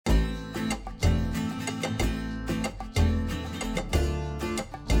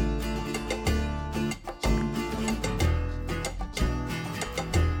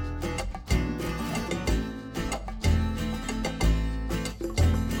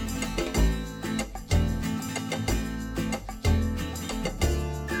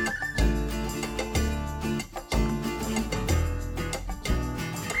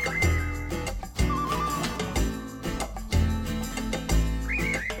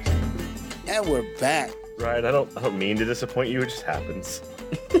And we're back. Right, I don't mean to disappoint you, it just happens.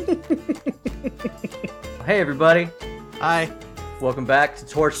 Hey everybody, Hi. welcome back to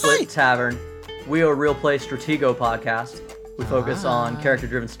Torchlit Tavern. We are a Real Play Stratego podcast. We focus on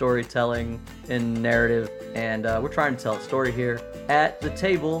character-driven storytelling and narrative, and we're trying to tell a story here at the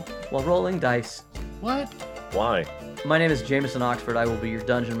table while rolling dice. What? Why? My name is Jameson Oxford. I will be your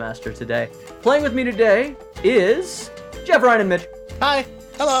dungeon master today. Playing with me today is Jeff, Ryan, and Mitch. Hi.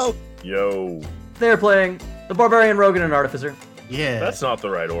 Hello. Yo. They're playing the Barbarian, Rogan, and Artificer. Yeah. That's not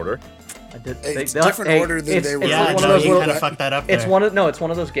the right order. I did. It's different order than they were. yeah, one of no, those you little- kind of fucked that up It's there. it's one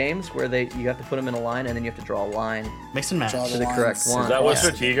of those games where you have to put them in a line and then you have to draw a line Mix and match. Draw to the correct one. Is that what Yeah.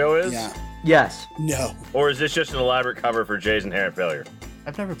 Stratego is? Yeah. Yes. No. Or is this just an elaborate cover for Jay's inherent failure?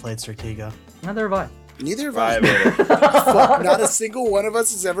 I've never played Stratego. Neither have I. Neither of I us. made it. Fuck, not a single one of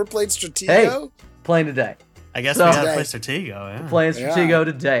us has ever played Stratego. Hey. Playing today. I guess So- we gotta play Today. Stratego, yeah. Playing Yeah. Stratego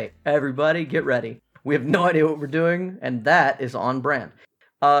today. Everybody, get ready. We have no idea what we're doing, and that is on brand.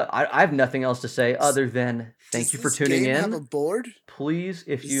 I have nothing else to say other than thank Does you for this tuning game in. Have a board? Please,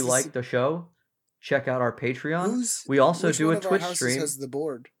 if Is you this- like the show, check out our Patreon. Who's- We also which do one a of our Twitch houses stream. Has the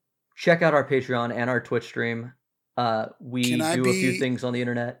board? Check out our Patreon and our Twitch stream. We Can I do a few be- things on the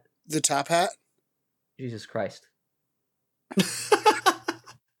internet. The top hat. Jesus Christ. I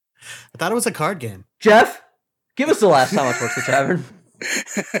thought it was a card game. Jeff, give us the last time I torched the tavern.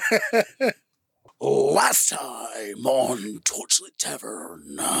 Last time on Torchlit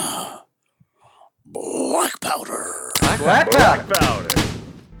Tavern, black powder. Black Black Powder. powder.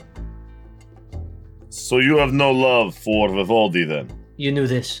 So you have no love for Vivaldi then? You knew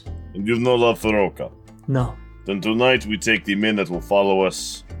this. And you've no love for Roca? No. Then tonight we take the men that will follow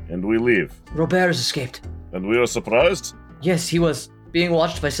us, and we leave. Robert has escaped. And we are surprised? Yes, he was being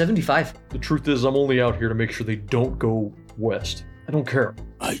watched by 75. The truth is, I'm only out here to make sure they don't go west. I don't care.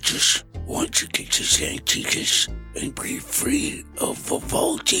 I just want to get to Santicus and be free of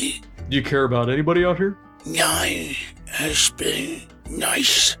Vivaldi. Do you care about anybody out here? Nine has been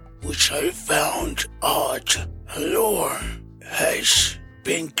nice, which I found odd. Lore has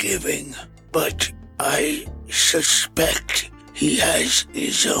been giving, but I suspect he has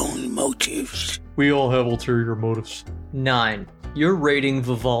his own motives. We all have ulterior motives. 9. You're raiding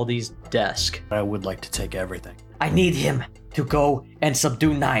Vivaldi's desk. I would like to take everything. I need him to go and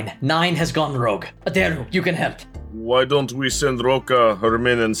subdue 9. 9 has gone rogue. Adaru, you can help. Why don't we send Roca, her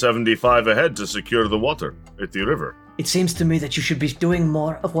men, and 75 ahead to secure the water at the river? It seems to me that you should be doing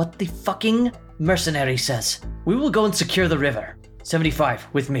more of what the fucking mercenary says. We will go and secure the river. 75,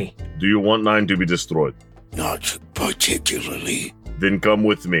 with me. Do you want 9 to be destroyed? Not particularly. Then come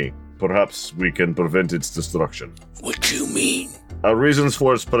with me. Perhaps we can prevent its destruction. What do you mean? Our reasons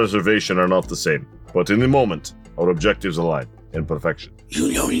for its preservation are not the same, but in the moment, our objectives align in perfection.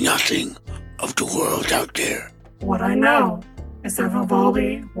 You know nothing of the world out there. What I know is that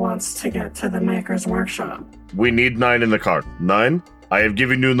Vivaldi wants to get to the Maker's Workshop. We need 9 in the cart. 9, I have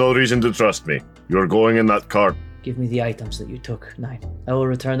given you no reason to trust me. You're going in that cart. Give me the items that you took, 9. I will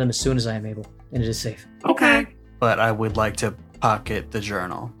return them as soon as I am able, and it is safe. Okay. But I would like to pocket the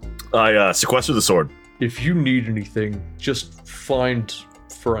journal. I sequester the sword. If you need anything, just find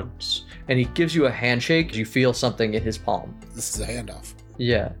friends. And he gives you a handshake. You feel something in his palm. This is a handoff.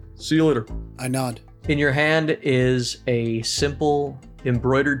 Yeah. See you later. I nod. In your hand is a simple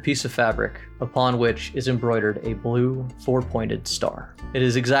embroidered piece of fabric upon which is embroidered a blue 4-pointed star. It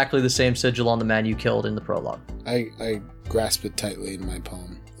is exactly the same sigil on the man you killed in the prologue. I grasp it tightly in my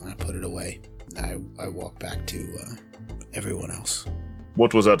palm and I put it away. I walk back to everyone else.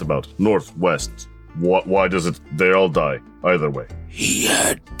 What was that about? North, west? Why does it... They all die. Either way. He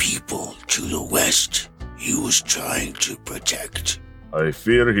had people to the west he was trying to protect. I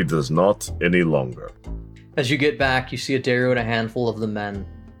fear he does not any longer. As you get back, you see Adaru and a handful of the men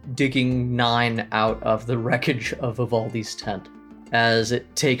digging 9 out of the wreckage of Vivaldi's tent. As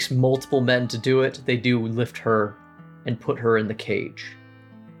it takes multiple men to do it, they do lift her and put her in the cage.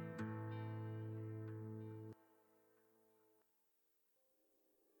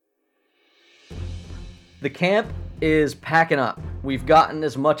 The camp is packing up. We've gotten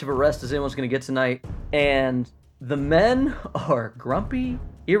as much of a rest as anyone's going to get tonight, and the men are grumpy,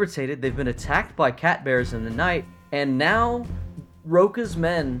 irritated. They've been attacked by cat bears in the night, and now Roca's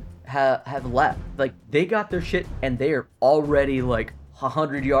men have left. Like, they got their shit, and they are already,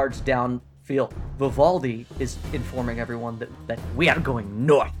 100 yards downfield. Vivaldi is informing everyone that we are going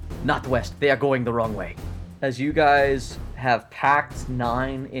north, not west. They are going the wrong way. As you guys have packed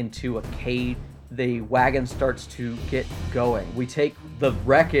 9 into a cage the wagon starts to get going. We take the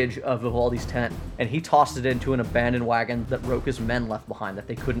wreckage of all these tents, and he tossed it into an abandoned wagon that Roka's men left behind that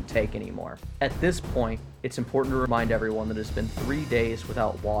they couldn't take anymore. At this point, it's important to remind everyone that it's been 3 days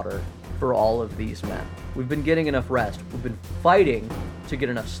without water for all of these men. We've been getting enough rest. We've been fighting to get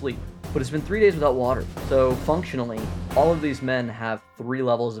enough sleep. But it's been 3 days without water. So functionally, all of these men have 3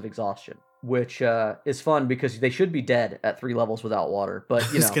 levels of exhaustion, which is fun because they should be dead at 3 levels without water. But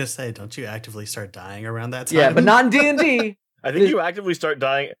I was going to say, don't you actively start dying around that time? Yeah, but not in D&D. I think you actively start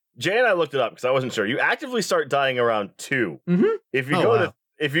dying. Jay and I looked it up because I wasn't sure. You actively start dying around 2. Mm-hmm. If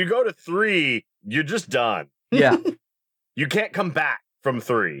you go to 3, you're just done. Yeah. You can't come back from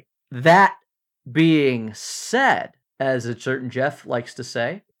 3. That being said, as a certain Jeff likes to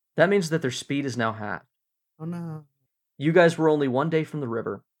say, that means that their speed is now halved. Oh no. You guys were only 1 day from the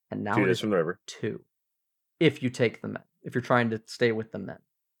river, and now 2 it days is from the river. 2. If you take the men. If you're trying to stay with the men.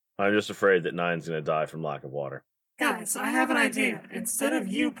 I'm just afraid that 9's going to die from lack of water. Guys, I have an idea. Instead of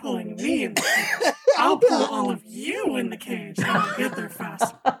you pulling me in the cage, I'll pull all of you in the cage and I'll get there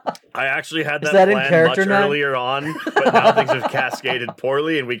fast. I actually had Is that that in plan character much now? earlier on, but now things have cascaded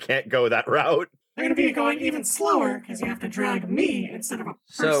poorly and we can't go that route. They're going to be going even slower because you have to drag me instead of a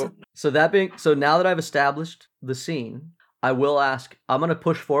person. So now that I've established the scene, I will ask, I'm going to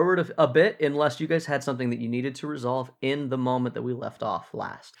push forward a bit unless you guys had something that you needed to resolve in the moment that we left off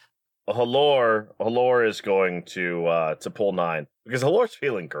last. Halor is going to pull 9 because Halor's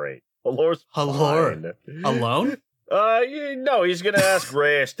feeling great. Halor Alone? No, he's going to ask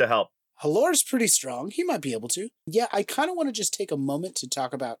Reyes to help. Halor's pretty strong. He might be able to. Yeah, I kind of want to just take a moment to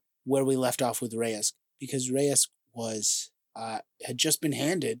talk about where we left off with Reyes, because Reyes had just been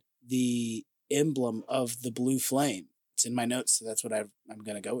handed the emblem of the blue flame. It's in my notes, so that's what I'm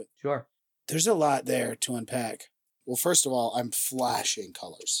going to go with. Sure. There's a lot there to unpack. Well, first of all, I'm flashing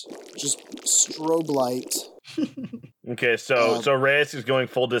colors. Just strobe light. Okay, so Reyes is going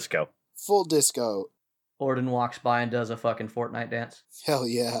full disco. Full disco. Orden walks by and does a fucking Fortnite dance. Hell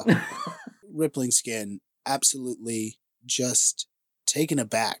yeah. Rippling skin. Absolutely just taken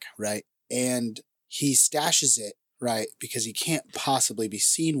aback, right? And he stashes it, right? Because he can't possibly be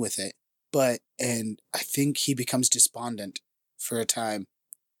seen with it. And I think he becomes despondent for a time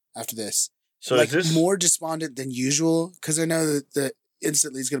after this. So like is this more despondent than usual? Because I know that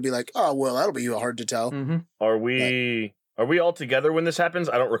instantly he's going to be like, oh, well, that'll be hard to tell. Mm-hmm. Are we all together when this happens?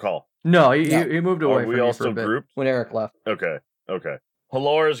 I don't recall. No, he moved away Are we from all you for a still bit grouped? when Eric left. Okay.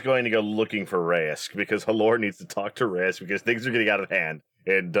 Halor is going to go looking for Reyes because Halor needs to talk to Reyes because things are getting out of hand.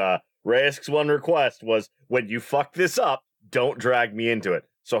 And Reyes' one request was, when you fuck this up, don't drag me into it.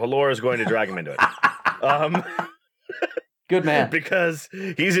 So Halor is going to drag him into it. Good man. Because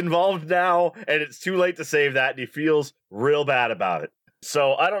he's involved now, and it's too late to save that, and he feels real bad about it.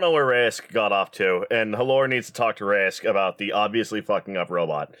 So I don't know where Reyes got off to, and Halor needs to talk to Reyes about the obviously fucking up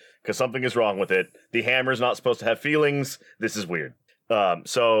robot, because something is wrong with it. The hammer's not supposed to have feelings. This is weird.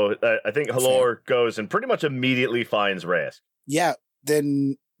 So I think Halor goes and pretty much immediately finds Reyes. Yeah,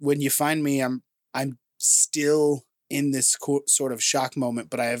 then when you find me, I'm still in this sort of shock moment,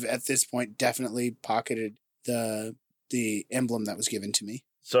 but I have at this point definitely pocketed the emblem that was given to me.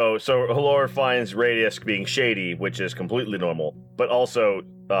 So Halor finds Radius being shady, which is completely normal, but also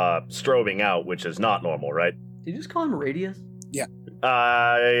strobing out, which is not normal, right? Did you just call him Radius? Yeah.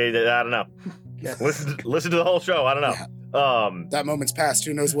 I don't know. Listen to the whole show. I don't know. Yeah. That moment's passed.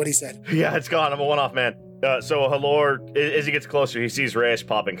 Who knows what he said? Yeah, it's gone. I'm a one-off man. So Halor, as he gets closer, he sees Reyes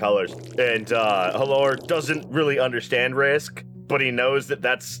popping colors, and Halor doesn't really understand Reyes, but he knows that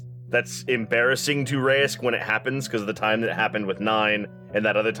that's embarrassing to Reyes when it happens because of the time that it happened with 9 and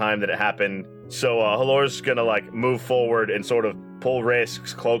that other time that it happened. So Halor's gonna move forward and sort of pull Reyes'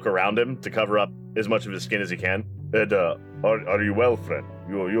 cloak around him to cover up as much of his skin as he can. And are you well, friend?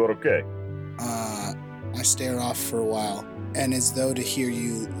 You're okay. I stare off for a while, and as though to hear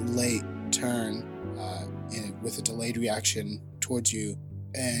you late turn with a delayed reaction towards you,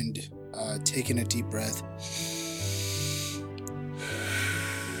 and taking a deep breath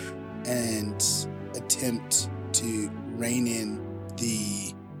and attempt to rein in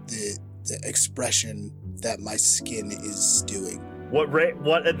the expression that my skin is doing. What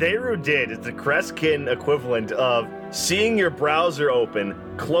Aderu did is the Kreskin equivalent of seeing your browser open,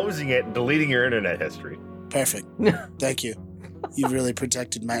 closing it, and deleting your internet history. Perfect. Thank you. You've really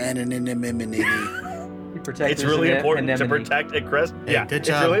protected my anonymity. It's really important to protect a Kres. Hey, yeah, good it's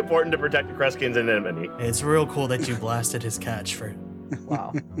job. really important to protect a Kreskin's anonymity. It's real cool that you blasted his catch for.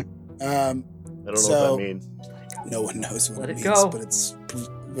 Wow. I don't know what that means. No one knows what Let it it means, go. but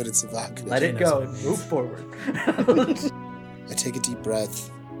it's evocative. Let it go. Move forward. I take a deep breath.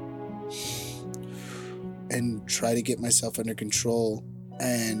 and try to get myself under control.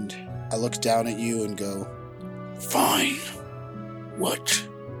 And I look down at you and go, fine. What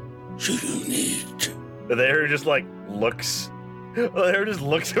do you need? There just like looks. There just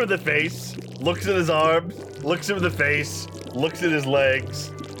looks him in the face, looks at his arms, looks him in the face, looks at his legs,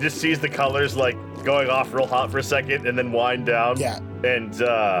 just sees the colors like going off real hot for a second and then wind down. Yeah. And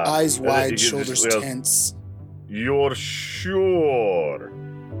Eyes and then wide, he just shoulders goes, tense. You're sure?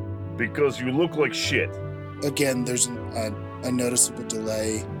 Because you look like shit. Again, there's a noticeable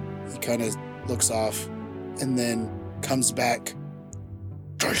delay. He kind of looks off and then comes back.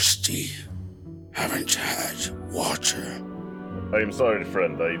 Thirsty. Haven't had water. I am sorry,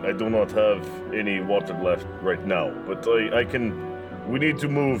 friend. I do not have any water left right now, but I can. We need to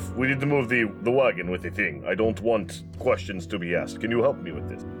move the wagon with the thing. I don't want questions to be asked. Can you help me with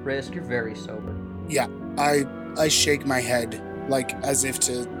this? Risk, you're very sober. Yeah, I shake my head, like as if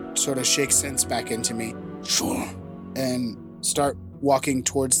to sort of shake sense back into me. Sure. And start walking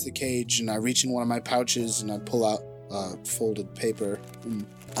towards the cage, and I reach in one of my pouches and I pull out folded paper and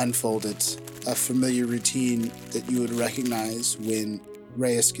unfold it. A familiar routine that you would recognize when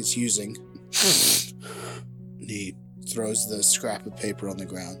Reyes is using. He throws the scrap of paper on the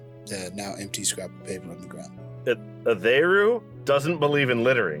ground, the now empty scrap of paper on the ground. Aderu doesn't believe in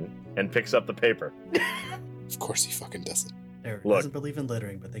littering and picks up the paper. Of course he fucking doesn't. Eric Look. doesn't believe in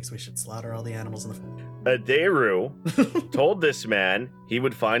littering, but thinks we should slaughter all the animals in the farm. Aderu told this man he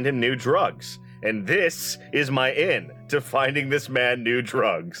would find him new drugs, and this is my in to finding this man new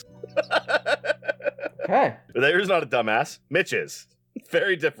drugs. Okay. Aderu's not a dumbass. Mitch is.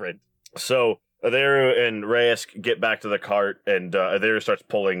 Very different. So Aderu and Reyes get back to the cart, and Aderu starts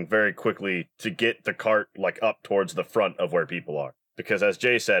pulling very quickly to get the cart like up towards the front of where people are. Because as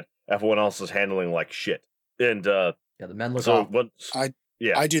Jay said, everyone else is handling like shit. And Yeah, the men look so off. once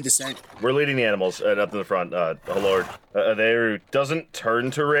yeah, I do the same. we're leading the animals up to the front. Lord, Aderu doesn't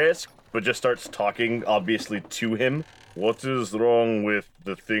turn to Reyes, but just starts talking, obviously, to him. What is wrong with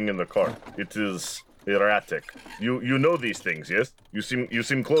the thing in the cart? It is erratic. You know these things, yes? You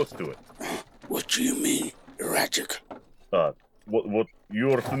seem close to it. What do you mean, erratic? What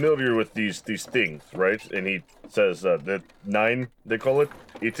you're familiar with these things, right? And he says that 9 they call it.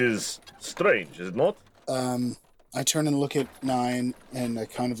 It is strange, is it not? I turn and look at 9, and I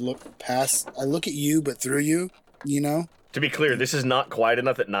kind of look past. I look at you, but through you, you know? To be clear, this is not quiet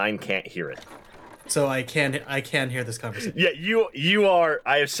enough that 9 can't hear it. So I can hear this conversation. Yeah, you are.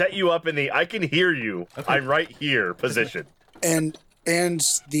 I have set you up in the I can hear you. Okay. I'm right here position. And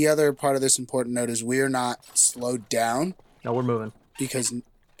the other part of this important note is we are not slowed down No, we're moving.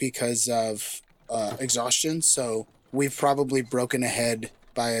 because of exhaustion. So we've probably broken ahead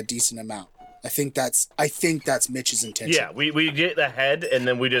by a decent amount. I think that's Mitch's intention. Yeah, we get ahead and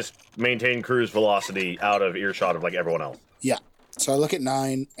then we just maintain cruise velocity out of earshot of like everyone else. Yeah. So I look at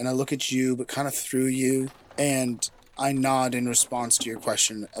 9 and I look at you, but kind of through you, and I nod in response to your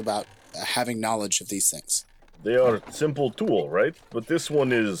question about having knowledge of these things. They are simple tool, right? But this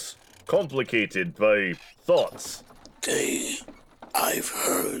one is complicated by thoughts. I've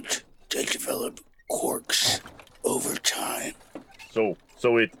heard they develop quirks over time.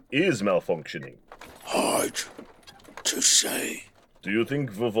 So it is malfunctioning. Hard to say. Do you think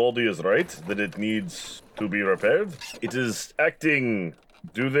Vivaldi is right that it needs to be repaired? It is acting.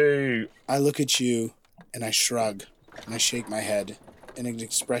 Do they? I look at you and I shrug and I shake my head in an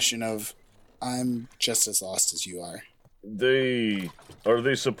expression of I'm just as lost as you are. Are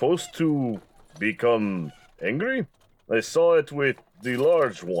they supposed to become angry? I saw it with the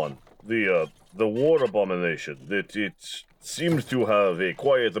large one, the war abomination, that it seemed to have a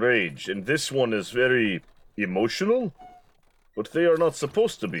quiet rage, and this one is very emotional. But they are not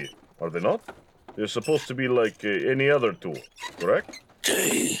supposed to be, are they not? They're supposed to be like any other tool, correct?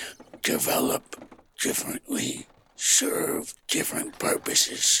 They develop differently, serve different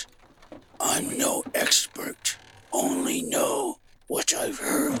purposes. I'm no expert, only know what I've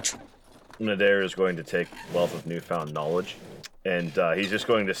heard. Nadir is going to take wealth of newfound knowledge, and he's just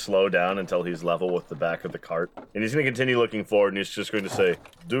going to slow down until he's level with the back of the cart. And he's going to continue looking forward, and he's just going to say,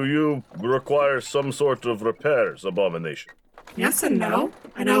 Do you require some sort of repairs, abomination? Yes and no.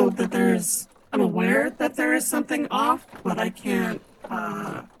 I know that I'm aware that there is something off, but I can't,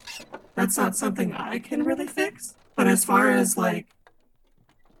 that's not something I can really fix. But as far as, like,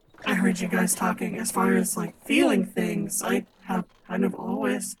 I heard you guys talking, as far as, like, feeling things, I have kind of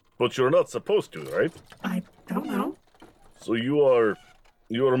always, But you're not supposed to, right? I don't know. So you are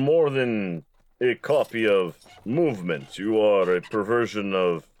more than a copy of movement. You are a perversion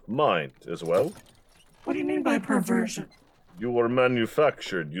of mind as well. What do you mean by perversion? You were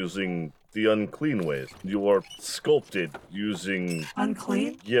manufactured using the unclean ways. You are sculpted using...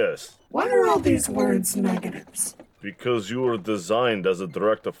 Unclean? Yes, Why are all these words negatives? because you are designed as a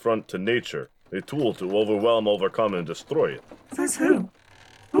direct affront to nature, a tool to overwhelm, overcome, and destroy it. Says who?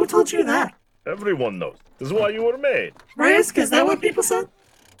 Who told you that? Everyone knows. This is why you were made. Reyes, is that what people said?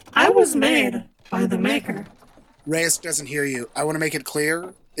 I was made by the Maker. Reyes doesn't hear you. I want to make it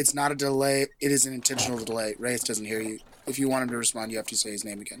clear. It's not a delay. It is an intentional delay. Reyes doesn't hear you. If you want him to respond, you have to say his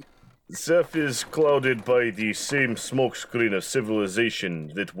name again. Zeph is clouded by the same smokescreen of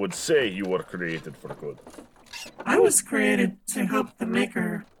civilization that would say you were created for good. I was created to help the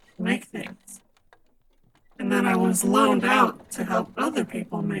Maker make things. And then I was loaned out to help other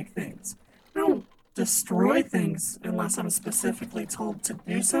people make things. I don't destroy things unless I'm specifically told to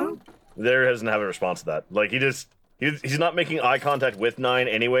do so. There doesn't have a response to that. Like, he's not making eye contact with Nine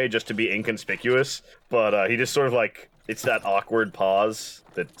anyway, just to be inconspicuous, but he just sort of like, it's that awkward pause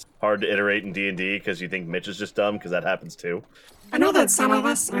that's hard to iterate in D&D because you think Mitch is just dumb, because that happens too. I know that some of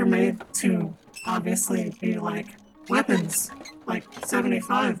us are made to obviously be like weapons, like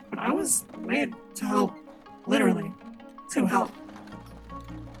 75, but I was made to help, literally, to help.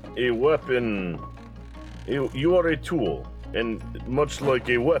 A weapon... You are a tool, and much like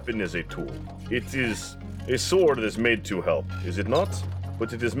a weapon is a tool. It is... A sword is made to help, is it not?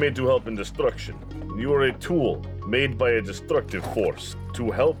 But it is made to help in destruction. You are a tool made by a destructive force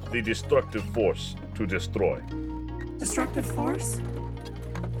to help the destructive force to destroy. Destructive force?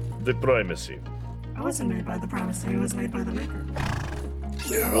 The primacy. I wasn't made by the Primacy, I was made by the Maker.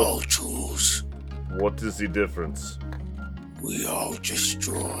 We're all tools. What is the difference? We all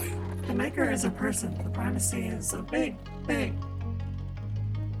destroy. The Maker is a person, the Primacy is a big thing.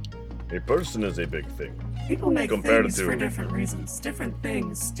 A person is a big thing. People make Compared things to- for different reasons. Different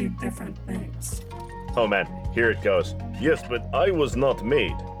things do different things. Oh man, here it goes. Yes, but I was not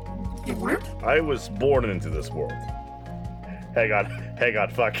made. You weren't? I was born into this world. Hang on,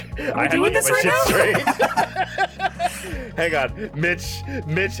 fuck. I had to doing get this my right shit straight. Hang on,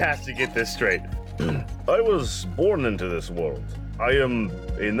 Mitch has to get this straight. I was born into this world. I am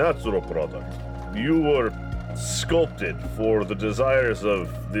a natural product. You were sculpted for the desires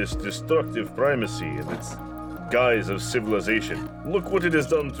of this destructive primacy and its guise of civilization. Look what it has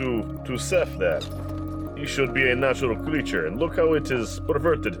done to Seth there. He should be a natural creature, and look how it has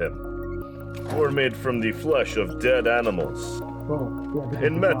perverted him. You were made from the flesh of dead animals.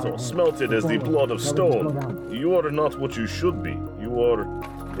 In metal, smelted as the blood of stone. You are not what you should be. You are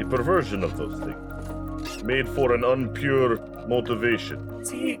a perversion of those things. Made for an unpure motivation.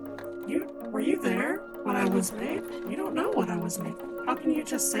 See, were you there when I was made? You don't know what I was made. How can you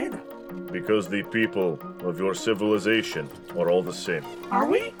just say that? Because the people of your civilization are all the same. Are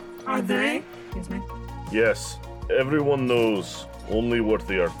we? Are they? Excuse me. Yes, everyone knows only what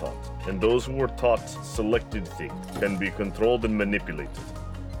they are taught. And those who are taught selected things can be controlled and manipulated.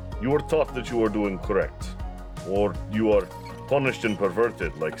 You are taught that you are doing correct. Or you are punished and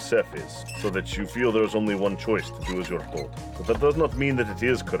perverted like Seth is, so that you feel there is only one choice to do as you're told. But that does not mean that it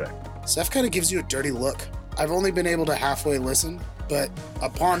is correct. Seth kind of gives you a dirty look. I've only been able to halfway listen, but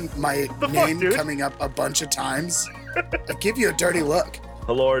upon my name dude? coming up a bunch of times, I give you a dirty look.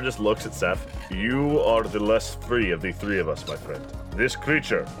 Halora just looks at Seth. You are the less free of the three of us, my friend. This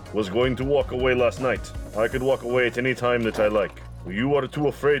creature was going to walk away last night. I could walk away at any time that I like. You are too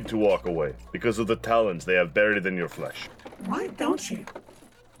afraid to walk away because of the talons they have buried in your flesh. Why don't you?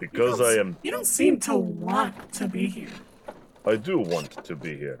 Because You don't seem to want to be here. I do want to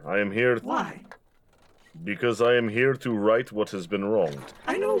be here. I am here Why? because I am here to right what has been wronged.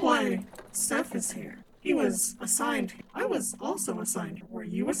 I know why Seth is here. He was assigned here. I was also assigned here. Were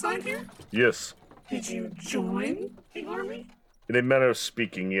you assigned here? Yes, Did you join the army? in a manner of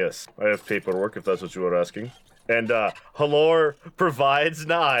speaking, yes. I have paperwork, if that's what you are asking. And Halor provides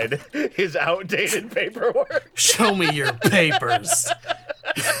Nine his outdated paperwork. Show me your papers.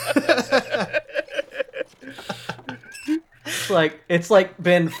 It's like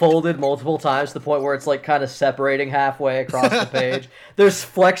been folded multiple times to the point where it's like kind of separating halfway across the page. There's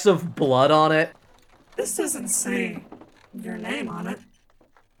flecks of blood on it. This doesn't say your name on it.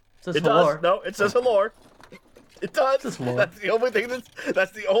 It says It Halor. does. No, it says Halor. It does. It's Halor. That's the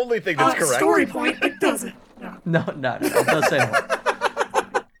only thing that's correct. Story point, it doesn't. No. No. It does say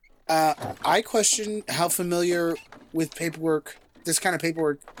Halor. I question how familiar with paperwork, this kind of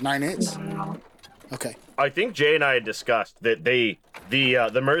paperwork, Nine is. Wow. Okay. I think Jay and I had discussed that the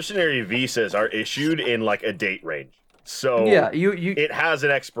mercenary visas are issued in like a date range. So Yeah, it has an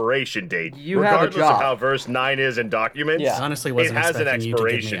expiration date. You have a regardless job. of how verse 9 is in documents. Yeah. Honestly, wasn't It has an expecting you to give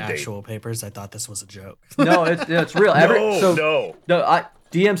me expiration date. actual papers. I thought this was a joke. no, it's real. No. No,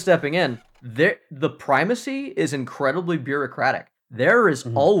 DM stepping in, the primacy is incredibly bureaucratic. There is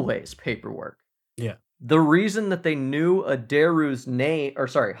always paperwork. Yeah. The reason that they knew Halor's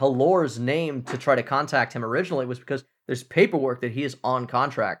name to try to contact him originally was because there's paperwork that he is on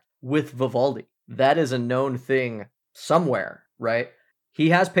contract with Vivaldi. That is a known thing somewhere, right? He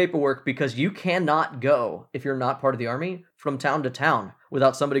has paperwork because you cannot go, if you're not part of the army, from town to town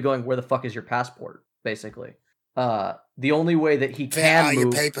without somebody going, where the fuck is your passport, basically. The only way that he can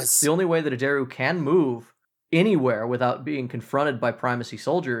move, the only way that Adaru can move anywhere without being confronted by primacy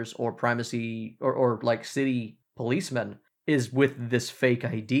soldiers or primacy or like city policemen is with this fake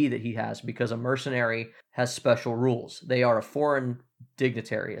ID that he has, because a mercenary has special rules. They are a foreign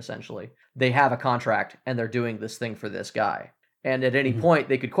dignitary, essentially. They have a contract and they're doing this thing for this guy. And at any point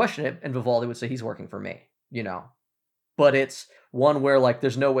they could question it and Vivaldi would say, he's working for me, you know. But it's one where like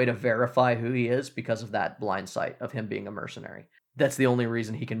there's no way to verify who he is because of that blind sight of him being a mercenary. That's the only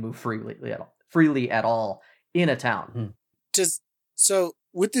reason he can move freely at all in a town. So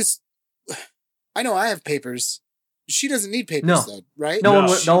with this, I know I have papers. She doesn't need papers though, right? No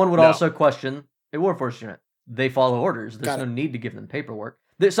one would also question a Warforged unit. They follow orders. There's no need to give them paperwork.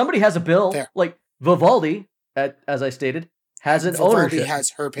 Somebody has a bill, like Vivaldi, as I stated, has an ownership. Vivaldi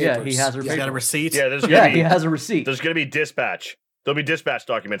has her papers. Yeah, he has her papers. He's got a receipt. Yeah, he has a receipt. There's going to be dispatch. There'll be dispatch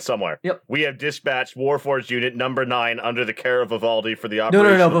documents somewhere. Yep. We have dispatched Warforged Unit number 9 under the care of Vivaldi for the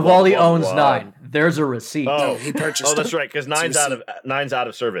operation. No. of Vivaldi blah, blah, owns blah. 9. There's a receipt. No, he purchased. Oh, that's right, because 9's out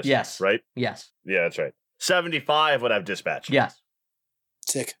of service. Yes. Right? Yes. Yeah, that's right. 75 would have dispatch. Yes.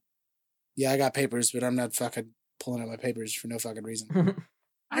 Sick. Yeah, I got papers, but I'm not fucking pulling out my papers for no fucking reason.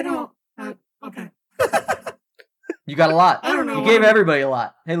 I don't. Okay. You got a lot. I don't know. You gave everybody a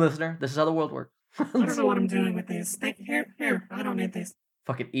lot. Hey, listener, this is how the world works. I don't know what I'm doing with these. Thank you. Here. I don't need these.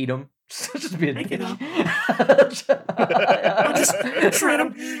 Fucking eat them. Just be a Thank you, bitch. I'll just shred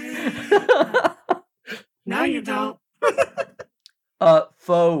them. Now you don't.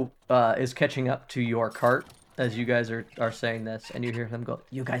 Foe is catching up to your cart as you guys are saying this, and you hear him go,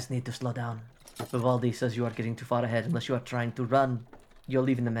 "You guys need to slow down. Vivaldi says you are getting too far ahead. Unless you are trying to run, you're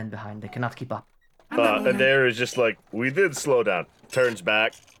leaving the men behind. They cannot keep up." And there is just like, we did slow down. Turns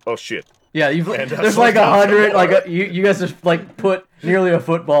back. Oh, shit. Yeah, there's like 100, like you guys just like put nearly a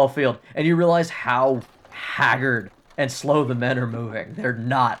football field, and you realize how haggard and slow the men are moving. They're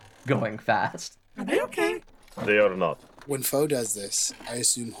not going fast. Are they okay? They are not. When Foe does this, I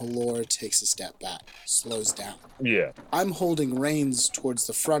assume Halor takes a step back, slows down. Yeah. I'm holding reins towards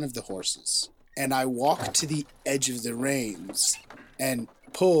the front of the horses, and I walk to the edge of the reins and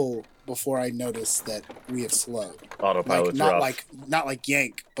pull before I notice that we have slowed. Autopilot's like, not like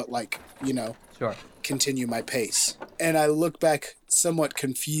yank, but like, you know, Sure. continue my pace. And I look back somewhat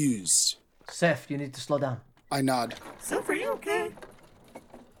confused. Seth, you need to slow down. I nod. Seth, are you okay?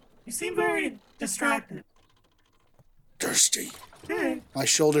 You seem very distracted. Thirsty. Okay. My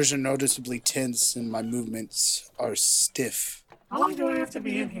shoulders are noticeably tense and my movements are stiff. How long do I have to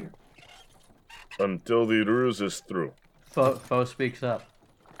be in here? Until the ruse is through. Foe speaks up.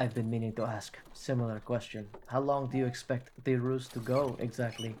 I've been meaning to ask. Similar question. How long do you expect the ruse to go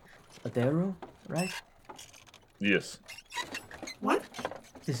exactly? Adaru, right? Yes. What?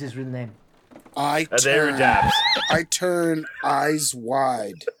 This is his real name. I There dabs. I turn eyes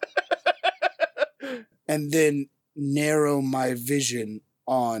wide and then narrow my vision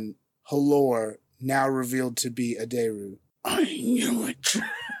on Halor, now revealed to be Adaru. I knew it.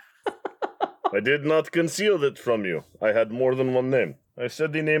 I did not conceal it from you. I had more than one name. I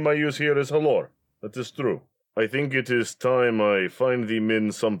said the name I use here is Halor. That is true. I think it is time I find the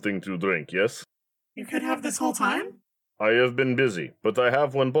men something to drink, yes? You could have this whole time? I have been busy, but I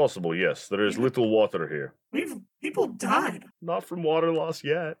have when possible, yes. There is little water here. People died. Not from water loss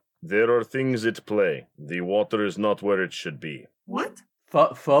yet. There are things at play. The water is not where it should be. What?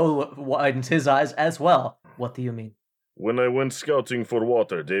 Foe widens his eyes as well. What do you mean? When I went scouting for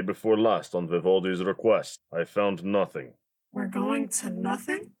water day before last on Vivaldi's request, I found nothing. We're going to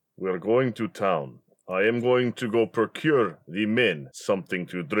nothing? We're going to town. I am going to go procure the men something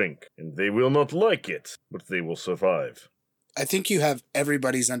to drink, and they will not like it, but they will survive. I think you have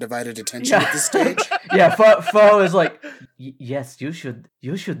everybody's undivided attention at this stage. Yeah, Foe is like, yes, you should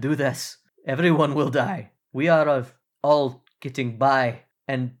do this. Everyone will die. We are all getting by,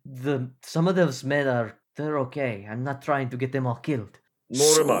 and some of those men they're okay. I'm not trying to get them all killed.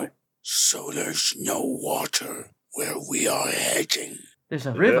 Nor am I. So there's no water where we are heading. There's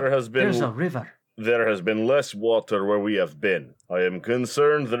a river. There's a river. There has been less water where we have been. I am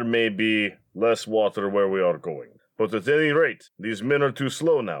concerned there may be less water where we are going. But at any rate, these men are too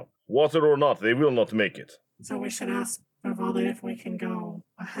slow now. Water or not, they will not make it. So we should ask Vivaldi, if we can go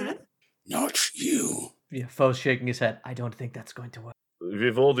ahead? Not you. Yeah, Foe's shaking his head. I don't think that's going to work.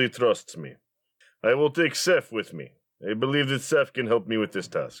 Vivaldi trusts me. I will take Seth with me. I believe that Seth can help me with this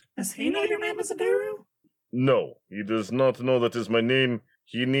task. Does he know your name is Adaru? No, he does not know that is my name.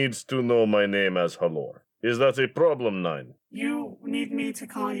 He needs to know my name as Halor. Is that a problem, Nine? You need me to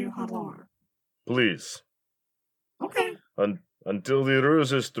call you Halor. Please. Okay. Until the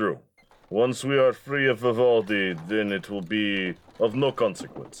ruse is through. Once we are free of Vivaldi, then it will be of no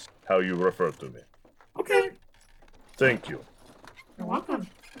consequence how you refer to me. Okay. Thank you. You're welcome.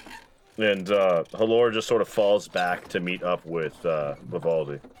 And Halor just sort of falls back to meet up with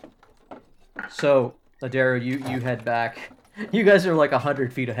Vivaldi. So, Adaru, you head back. You guys are like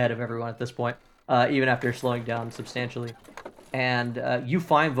 100 feet ahead of everyone at this point, even after slowing down substantially. And you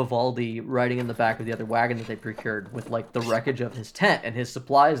find Vivaldi riding in the back of the other wagon that they procured with like the wreckage of his tent and his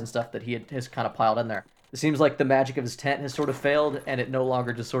supplies and stuff that he has kind of piled in there. It seems like the magic of his tent has sort of failed and it no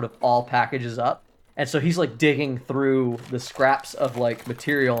longer just sort of all packages up. And so he's like digging through the scraps of like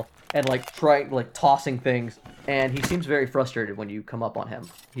material and like tossing things. And he seems very frustrated when you come up on him.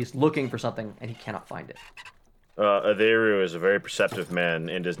 He's looking for something and he cannot find it. Adaru is a very perceptive man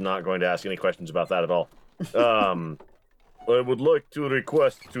and is not going to ask any questions about that at all. I would like to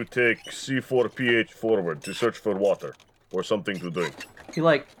request to take C4PH forward to search for water or something to drink.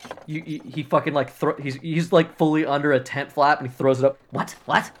 He fucking like he's like fully under a tent flap and he throws it up. What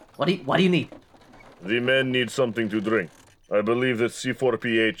do you need? The men need something to drink. I believe that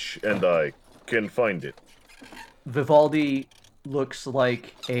C4PH and I can find it. Vivaldi looks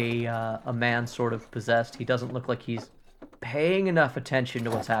like a man sort of possessed. He doesn't look like he's paying enough attention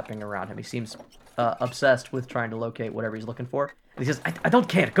to what's happening around him. He seems obsessed with trying to locate whatever he's looking for. And he says, I don't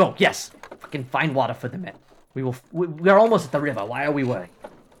care. Go. Yes. Fucking find water for the men. We are almost at the river. Why are we worried?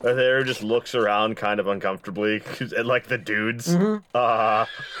 Adaru just looks around kind of uncomfortably at like the dudes. The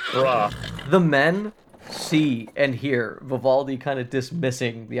men see and hear Vivaldi kind of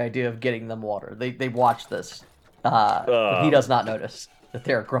dismissing the idea of getting them water. They watch this. He does not notice that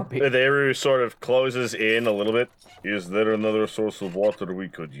they're grumpy. Adaru sort of closes in a little bit. Is there another source of water we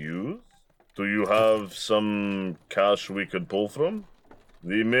could use? Do you have some cash we could pull from?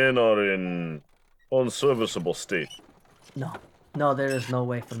 The men are in unserviceable state. No, there is no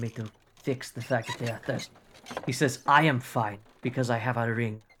way for me to fix the fact that they are thirsty. He says, I am fine because I have a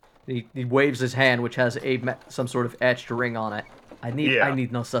ring. He waves his hand, which has some sort of etched ring on it. I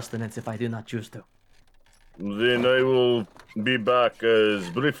need no sustenance if I do not choose to. Then I will be back as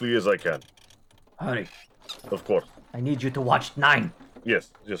briefly as I can. Hurry. Of course. I need you to watch 9.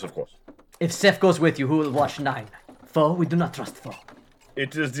 Yes, of course. If Seth goes with you, who will watch 9? Foe? We do not trust Foe.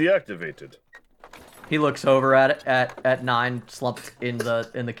 It is deactivated. He looks over at it at 9 slumped in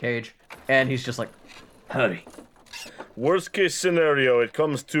the cage, and he's just like, hurry. Worst case scenario, it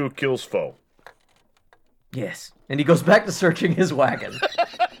comes to kills foe. Yes. And he goes back to searching his wagon.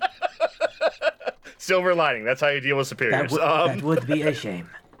 Silver lining. That's how you deal with superiors. That would be a shame.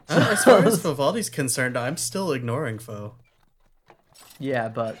 As far as Vivaldi's concerned, I'm still ignoring Foe. Yeah,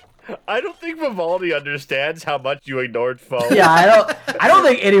 but I don't think Vivaldi understands how much you ignored Foe. yeah, I don't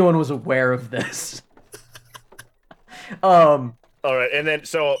think anyone was aware of this. All right, and then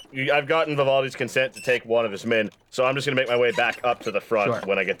so I've gotten Vivaldi's consent to take one of his men, so I'm just gonna make my way back up to the front. Sure.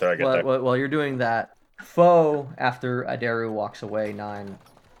 When I get there. While you're doing that, Foe, after Adaru walks away, 9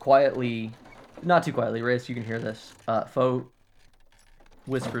 quietly, not too quietly, Reyes, you can hear this. Foe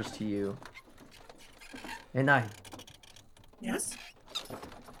whispers to you, "Hey 9, Yes?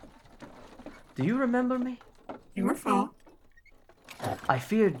 do you remember me? You were Foe. I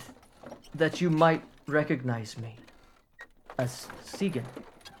feared that you might recognize me as Segan.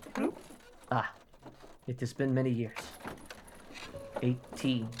 Who? It has been many years.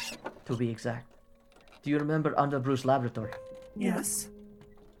 18, to be exact. Do you remember Underbrew's laboratory? Yes.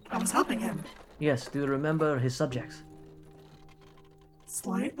 I was helping him. Yes, do you remember his subjects?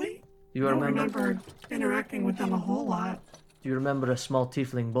 Slightly? Do you I don't remember? remember interacting with them a whole lot. Do you remember a small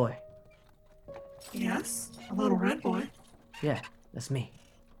tiefling boy? Yes? A little red boy. Yeah, that's me.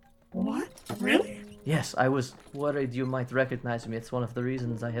 What? Really? Yes, I was worried you might recognize me. It's one of the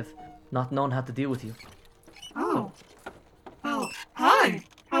reasons I have not known how to deal with you. Oh. Oh, hi!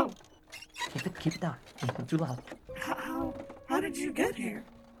 How Keep it down. Too loud. how did you get here?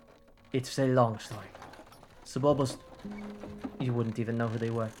 It's a long story. Sabobos, you wouldn't even know who they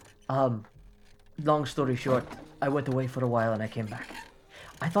were. Long story short, I went away for a while and I came back.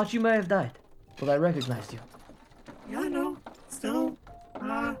 I thought you may have died, but I recognized you. Yeah, I know. Still,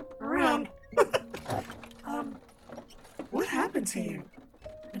 around. What happened to you?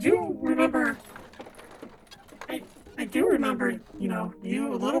 Did you remember? I do remember,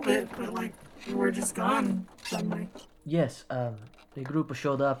 you a little bit, but like you were just gone suddenly. Yes, the group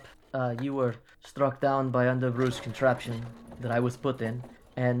showed up. You were struck down by Underbrew's contraption that I was put in,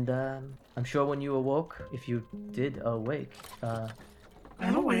 and I'm sure when you awoke, if you did awake,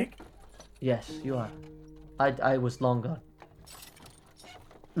 I'm awake. yes, you are. I was long gone.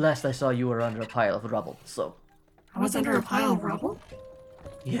 Last I saw, you were under a pile of rubble. So, I was under a pile of rubble?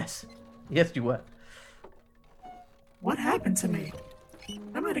 yes, you were. What happened to me?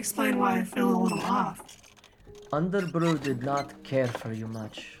 That might explain why I feel a little off. Underbrew did not care for you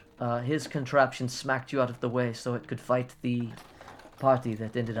much. His contraption smacked you out of the way so it could fight the party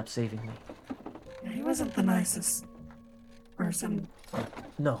that ended up saving me. Yeah, he wasn't the nicest person.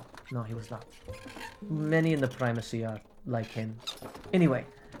 No, he was not. Many in the primacy are like him. Anyway,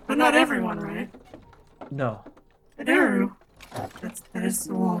 But not everyone, right? no. Adaru. That is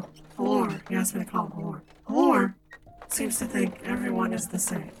Halor. He asked me to call him Halor. Halor seems to think everyone is the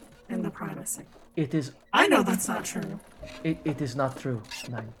same in the primacy. It is I know that's not true. It is not true,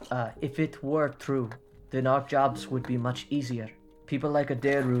 Nine. If it were true, then our jobs would be much easier. People like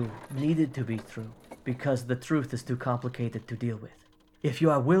Adaru needed to be true, because the truth is too complicated to deal with. If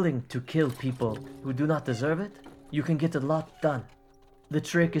you are willing to kill people who do not deserve it, you can get a lot done. The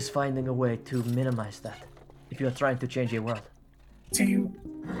trick is finding a way to minimize that, if you are trying to change your world. Do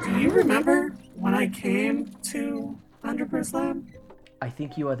you remember when I came to Underbrew's lab? I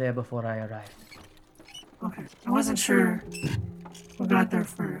think you were there before I arrived. Okay, I wasn't sure who got there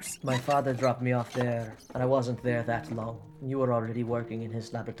first. My father dropped me off there, and I wasn't there that long. You were already working in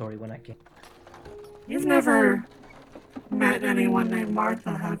his laboratory when I came. You've never met anyone named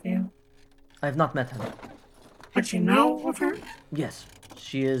Martha, have you? I have not met her. But you know of her? Yes,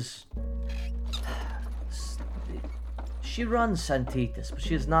 she is... She runs Santitas, but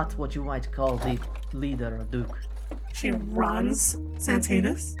she is not what you might call the leader or duke. She runs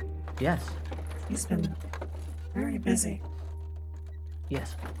Santitas? Yes, He's been very busy.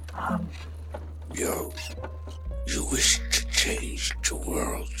 yes. You wish to change the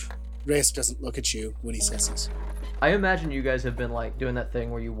world. Reyes doesn't look at you when he says this. I imagine you guys have been like doing that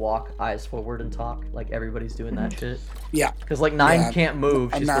thing where you walk eyes forward and talk, like everybody's doing that shit. Yeah, Because like Nine Yeah, can't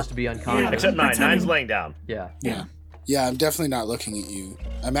move, I'm she's not- supposed to be unconscious. Yeah. Except Nine. Pretending- Nine's laying down. Yeah. yeah. I'm definitely not looking at you.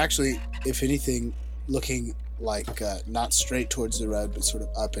 I'm actually, if anything, looking like not straight towards the road, but sort of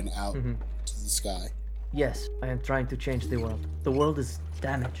up and out Mhm. to the sky. Yes, I am trying to change the world. The world is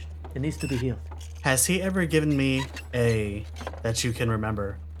damaged. It needs to be healed. Has he ever given me that you can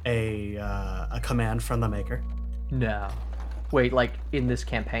remember, a command from the Maker? No. Wait, like in this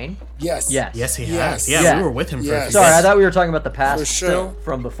campaign? Yes. Yes. Yes, he Yes. has. Yeah, Yeah. we were with him for a Yes. few Sorry, I days. thought we were talking about the past For sure. still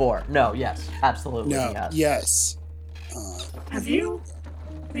from before. No, yes, absolutely. No. he has. Yes.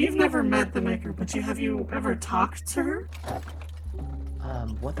 You've never met the Maker, but have you ever talked to her?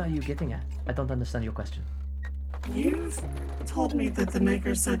 What are you getting at? I don't understand your question. You've told me that the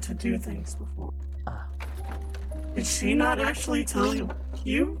Maker said to do things before. Ah. Did she not actually tell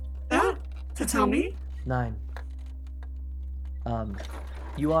you that? To tell me? Nine.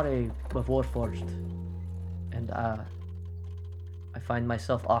 You are a Warforged, and I find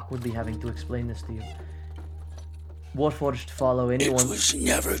myself awkwardly having to explain this to you. Warforged follow anyone. It was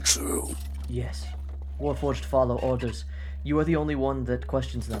never true. Yes. Warforged follow orders. You are the only one that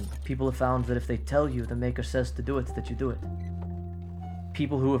questions them. People have found that if they tell you the Maker says to do it, that you do it.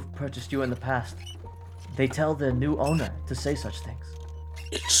 People who have purchased you in the past, they tell their new owner to say such things.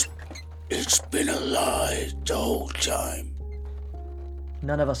 It's been a lie the whole time.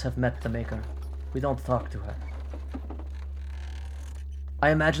 None of us have met the Maker. We don't talk to her. I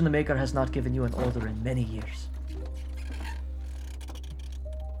imagine the Maker has not given you an order in many years.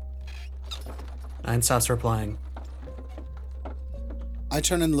 Nine stops replying. I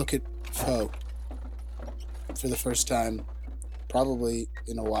turn and look at Foe for the first time, probably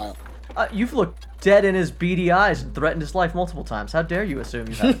in a while. You've looked dead in his beady eyes and threatened his life multiple times. How dare you assume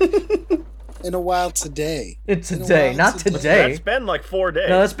you have? In a while today. It's In a today, while not today. today. That's been like 4 days.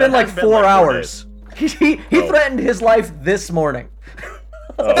 No, it's been That like has 4 4 hours. days. He Oh. threatened his life this morning.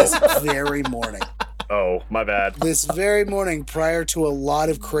 This very morning. Oh, my bad. This very morning, prior to a lot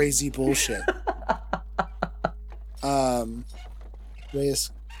of crazy bullshit.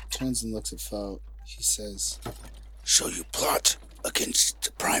 Reyes turns and looks at Foe. He says, "So you plot against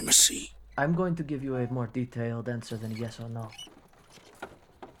the primacy?" I'm going to give you a more detailed answer than yes or no.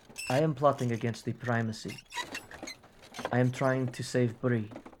 I am plotting against the primacy. I am trying to save Bree.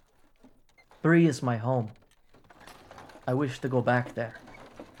 Bree is my home. I wish to go back there.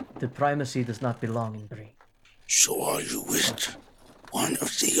 The primacy does not belong in Bree. So are you with one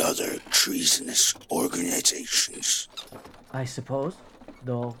of the other treasonous organizations? I suppose,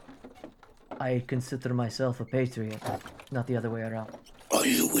 though I consider myself a patriot, not the other way around. Are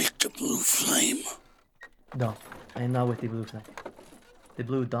you with the Blue Flame? No, I am not with the Blue Flame. The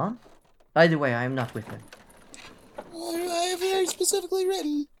Blue Dawn? Either way, I am not with them. I have very specifically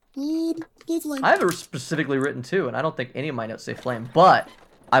written Blue Flame. I have it specifically written too, and I don't think any of my notes say flame, but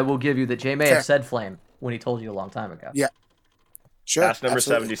I will give you that Jay may Fair. have said flame when he told you a long time ago. Yeah. Sure. Pass number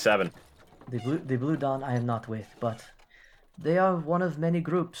absolutely. 77. The Blue Dawn I am not with, but they are one of many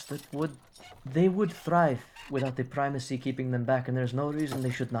groups that would thrive without the primacy keeping them back, and there's no reason they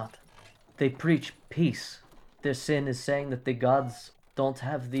should not. They preach peace. Their sin is saying that the gods don't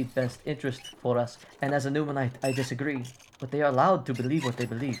have the best interest for us, and as a Numenite, I disagree, but they are allowed to believe what they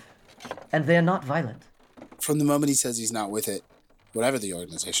believe, and they are not violent. From the moment he says he's not with it, whatever the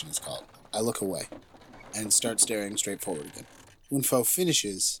organization is called, I look away and start staring straight forward again. When Foe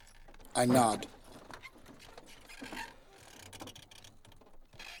finishes, I nod.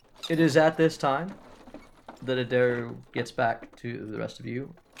 It is at this time that Adair gets back to the rest of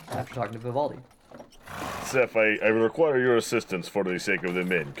you after talking to Vivaldi. Seth, I require your assistance for the sake of the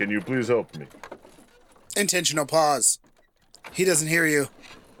men. Can you please help me? Intentional pause. He doesn't hear you.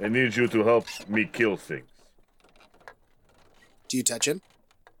 I need you to help me kill things. Do you touch him?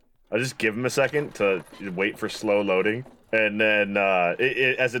 I just give him a second to wait for slow loading, and then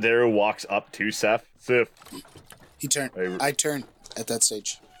as Adair walks up to Seth, He turn. I turn at that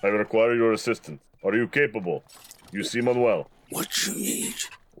stage. I require your assistance. Are you capable? You seem unwell. What you need?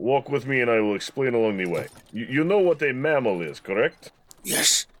 Walk with me and I will explain along the way. You know what a mammal is, correct?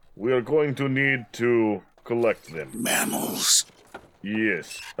 Yes, We are going to need to collect them. mammals.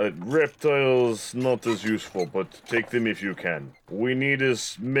 Yes. Reptiles, not as useful, but take them if you can. We need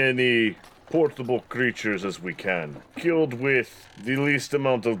as many portable creatures as we can, killed with the least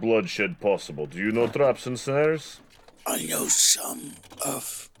amount of bloodshed possible. Do you know traps and snares? I know some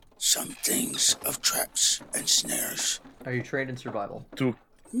things of traps and snares. Are you trained in survival?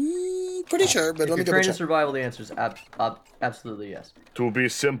 Pretty sure, but If let me you're double trained in check. survival, the answer is absolutely yes. To be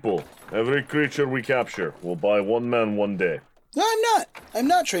simple, every creature we capture will buy one man one day. No, I'm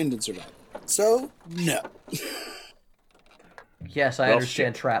not trained in survival. So, no. Yes, I Well,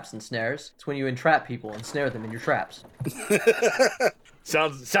 understand shit. traps and snares. It's when you entrap people and snare them in your traps.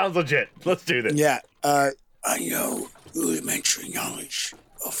 sounds legit. Let's do this. Yeah, I know rudimentary knowledge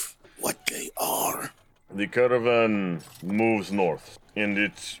of what they are. The caravan moves north, and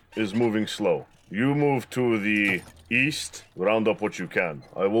it is moving slow. You move to the east, round up what you can.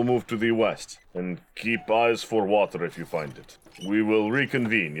 I will move to the west, and keep eyes for water if you find it. We will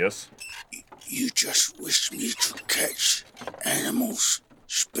reconvene, yes? You just wish me to catch animals,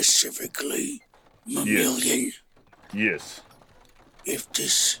 specifically mammalian. Yes. If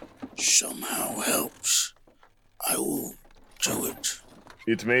this somehow helps, I will do it.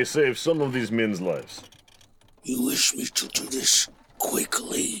 It may save some of these men's lives. You wish me to do this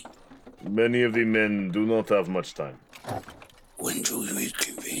quickly. Many of the men do not have much time. When do we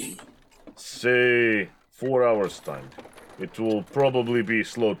reconvene? Say 4 hours' time. It will probably be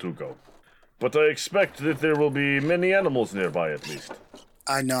slow to go. But I expect that there will be many animals nearby at least.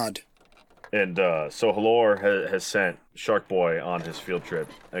 I nod. And so Halor has sent Shark Boy on his field trip,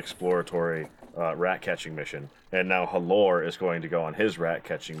 exploratory rat catching mission, and now Halor is going to go on his rat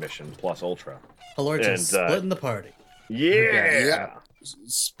catching mission plus Ultra. Halor just And, splitting the party. Yeah.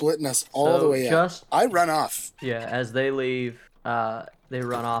 Splitting us all the way just- up. I run off. Yeah, as they leave, they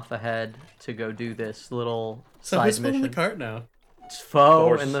run off ahead to go do this little So side who's pulling mission. the cart now? It's Foe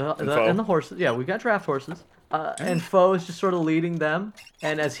horse- and the, and the Foe. and the horses. Yeah, we got draft horses. And Foe is just sort of leading them.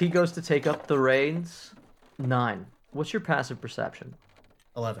 And as he goes to take up the reins, 9. What's your passive perception?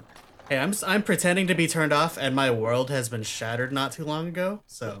 11. Hey, I'm pretending to be turned off, and my world has been shattered not too long ago.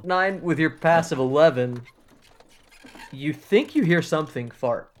 So 9 with your passive 11. You think you hear something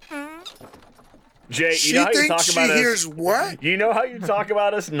fart. Jay, She you know how you thinks talk she about hears us? what? You know how you talk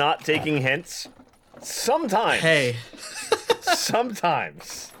about us not taking hints? Sometimes. hey,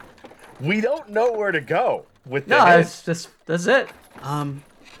 Sometimes. We don't know where to go with the No, hints. it's just that's it.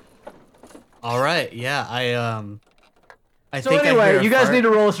 all right, yeah, I So think I hear anyway, a you guys fart. need to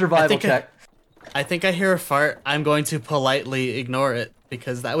roll a survival think check. I think I hear a fart. I'm going to politely ignore it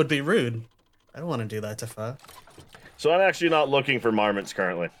because that would be rude. I don't want to do that to Fa. So I'm actually not looking for marmots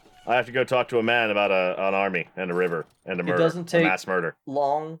currently. I have to go talk to a man about an army and a river and a murder. doesn't take- a mass murder.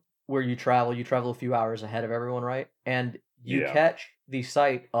 Long where you travel a few hours ahead of everyone, right? And you Yeah. catch the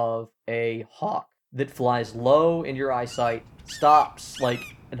sight of a hawk that flies low in your eyesight, stops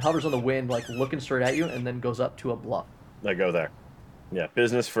and hovers on the wind, looking straight at you, and then goes up to a bluff. I go there. Yeah,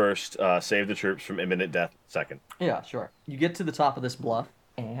 business first, save the troops from imminent death second. Yeah, sure. You get to the top of this bluff,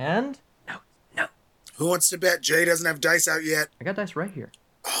 and Who wants to bet Jay doesn't have dice out yet? I got dice right here.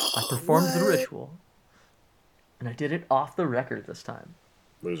 I performed the ritual, and I did it off the record this time.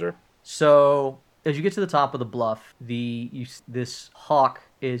 Loser. So, as you get to the top of the bluff, this hawk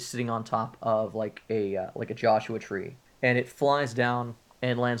is sitting on top of like a Joshua tree, and it flies down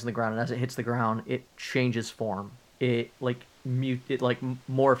and lands on the ground. And as it hits the ground, it changes form. It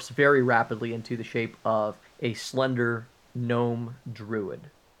morphs very rapidly into the shape of a slender gnome druid.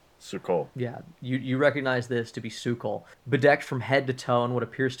 Sukol. Yeah, you recognize this to be Sukol, bedecked from head to toe in what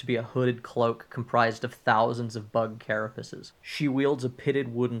appears to be a hooded cloak comprised of thousands of bug carapaces. She wields a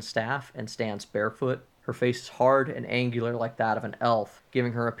pitted wooden staff and stands barefoot. Her face is hard and angular like that of an elf,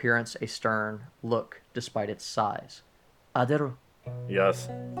 giving her appearance a stern look despite its size. Adero, Yes.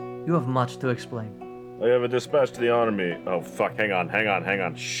 you have much to explain. I have a dispatch to the army. Oh, fuck. Hang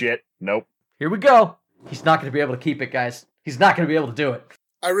on. Shit. Nope. Here we go. He's not going to be able to keep it, guys. He's not going to be able to do it.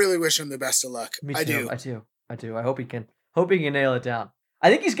 I really wish him the best of luck. Me I too. do. I do. I hope he can nail it down. I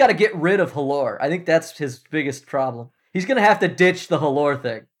think he's got to get rid of Halor. I think that's his biggest problem. He's going to have to ditch the Halor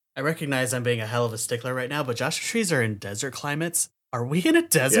thing. I recognize I'm being a hell of a stickler right now, but Joshua trees are in desert climates. Are we in a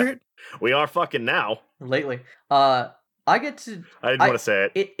desert? Yeah. We are fucking now. Lately. I get to... I didn't want to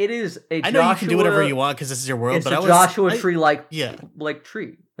say it. It is a Joshua... I know you can do whatever you want because this is your world, It's but a I was... Joshua tree like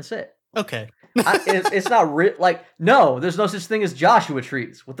tree. That's it. Okay. It's not no, there's no such thing as Joshua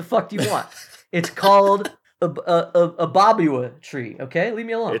trees. What the fuck do you want? It's called a Babua tree, okay? Leave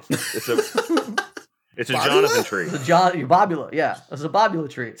me alone. It's a Jonathan tree. It's a Babula, yeah. It's a Babula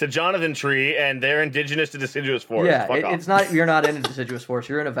tree. It's a Jonathan tree, and they're indigenous to deciduous forest. Yeah, Fuck off. it's not. You're not in a deciduous forest.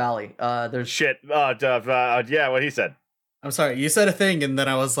 You're in a valley. There's Shit. Yeah, what he said. I'm sorry, you said a thing, and then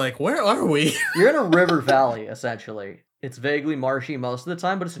I was like, where are we? You're in a river valley, essentially. It's vaguely marshy most of the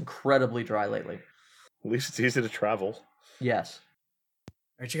time, but it's incredibly dry lately. At least it's easy to travel. Yes.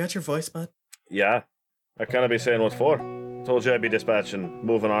 Aren't you got your voice, bud? Yeah. I can't be saying what for. Told you I'd be dispatching,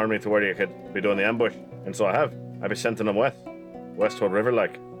 moving army to where you could be doing the ambush. And so I have. I'd be sending them west toward River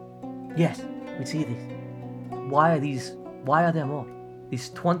Lake. Yes, we see this. Why are there more?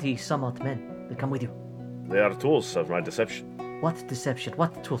 These 20-some-odd men that come with you. They are tools of my deception. What deception?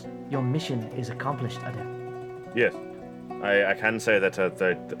 What tools? Your mission is accomplished, Adel. Yes. I can say that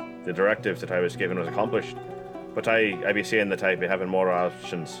the directive that I was given was accomplished. But I be seeing that I be having more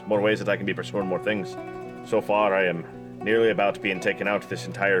options, more ways that I can be pursuing more things. So far, I am nearly about being taken out this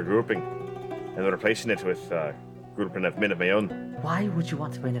entire grouping, and replacing it with a grouping of men of my own. Why would you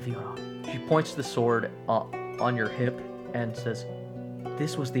want men of your own? She points the sword on your hip and says,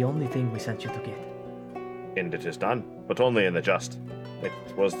 This was the only thing we sent you to get. And it is done, but only in the just. It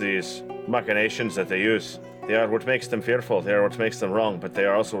was these machinations that they use. They are what makes them fearful, they are what makes them wrong, but they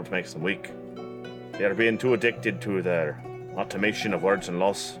are also what makes them weak. They are being too addicted to their automation of words and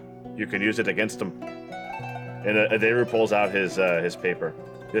loss. You can use it against them. And Adaru pulls out his paper.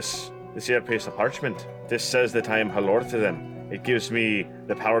 This here piece of parchment. This says that I am Halor to them. It gives me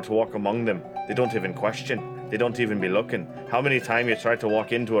the power to walk among them. They don't even question. They don't even be looking. How many times you try to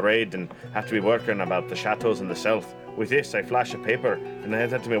walk into a raid and have to be working about the chateaus in the south? With this, I flash a paper, and I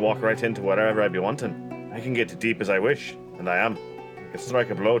let me walk right into whatever I be wanting. I can get as deep as I wish, and I am. I can strike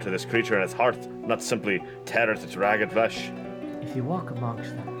a blow to this creature in its heart, not simply tear at its ragged flesh. If you walk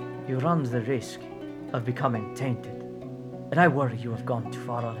amongst them, you run the risk of becoming tainted. And I worry you have gone too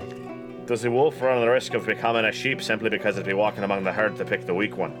far already. Does the wolf run the risk of becoming a sheep simply because it be walking among the herd to pick the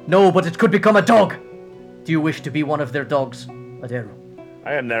weak one? No, but it could become a dog! Do you wish to be one of their dogs, Adero?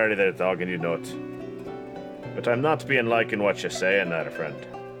 I am nearly their dog, and you know it. But I'm not being liking what you're saying there, friend.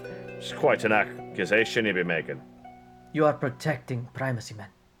 It's quite an accusation you be making. You are protecting primacy men.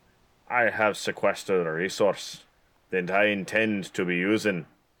 I have sequestered a resource that I intend to be using.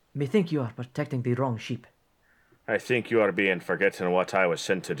 Methinks you are protecting the wrong sheep. I think you are being forgetting what I was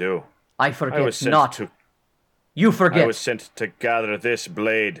sent to do. I forget I was sent not. to. You forget. I was sent to gather this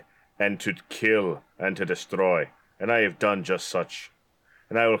blade and to kill and to destroy, and I have done just such,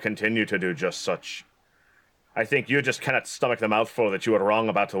 and I will continue to do just such. I think you just cannot stomach the mouthful that you were wrong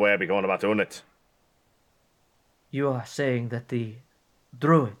about the way I be going about doing it. You are saying that the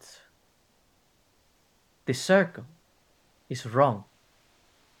druids, the circle, is wrong.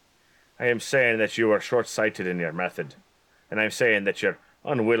 I am saying that you are short-sighted in your method, and I'm saying that you're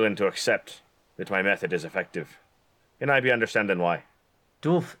unwilling to accept that my method is effective. And I be understanding why.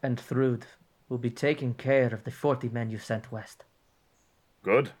 Dulf and Thrud will be taking care of the 40 men you sent west.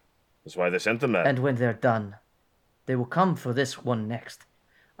 Good. That's why they sent them there. And when they're done, they will come for this one next.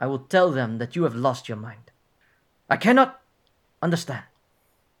 I will tell them that you have lost your mind. I cannot Understand.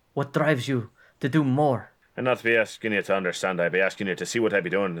 What drives you to do more? And not to be asking you to understand, I'd be asking you to see what I be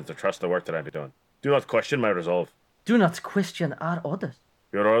doing and to trust the work that I be doing. Do not question my resolve. Do not question our orders.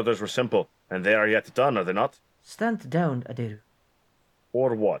 Your orders were simple, and they are yet done, are they not? Stand down, Aderu,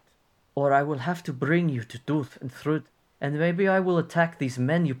 Or what? or I will have to bring you to Dulf and Thrud, and maybe I will attack these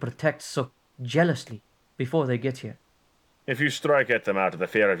men you protect so jealously before they get here. If you strike at them out of the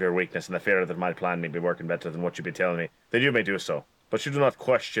fear of your weakness and the fear that my plan may be working better than what you be telling me, then you may do so. But you do not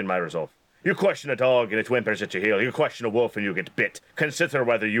question my resolve. You question a dog and it whimpers at your heel. You question a wolf and you get bit. Consider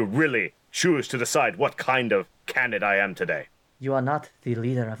whether you really choose to decide what kind of candid I am today. You are not the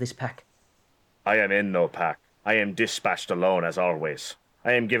leader of this pack. I am in no pack. I am dispatched alone as always.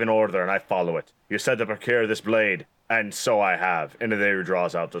 I am given order and I follow it. You said to procure this blade, and so I have. And there he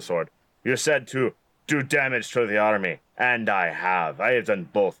draws out the sword. You said to do damage to the army, and I have. I have done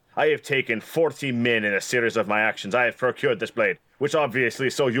both. I have taken 40 men in a series of my actions. I have procured this blade, which obviously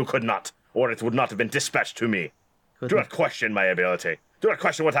so you could not, or it would not have been dispatched to me. Do not question my ability. Do not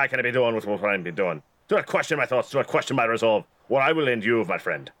question what I can be doing with what I be doing. Do not question my thoughts. Do not question my resolve. What I will end you, my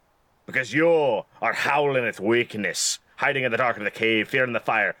friend. Because you are howling at weakness, hiding in the dark of the cave, fearing the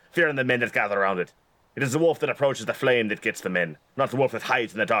fire, fearing the men that gather around it. It is the wolf that approaches the flame that gets the men, not the wolf that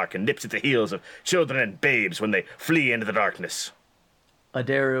hides in the dark and nips at the heels of children and babes when they flee into the darkness.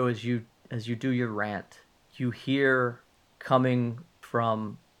 Aderu, as you do your rant, you hear coming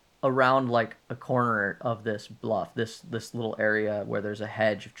from around like a corner of this bluff, this little area where there's a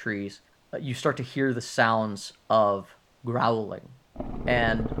hedge of trees. You start to hear the sounds of growling,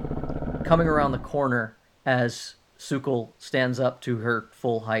 and coming around the corner as Sukul stands up to her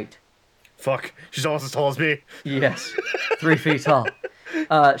full height. Fuck, she's almost as tall as me. Yes, 3 feet tall.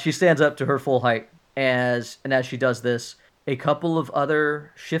 She stands up to her full height, and as she does this, a couple of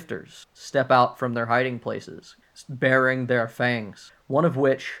other shifters step out from their hiding places, bearing their fangs. One of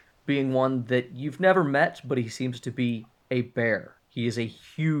which being one that you've never met, but he seems to be a bear. He is a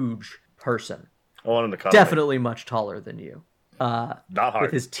huge person. I want him to come. Definitely much taller than you. Not hard.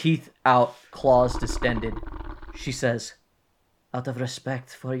 With his teeth out, claws distended, she says, Out of respect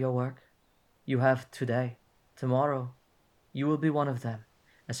for your work, you have today. Tomorrow, you will be one of them,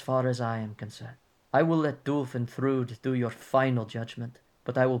 as far as I am concerned. I will let Dulf and Thrud do your final judgment,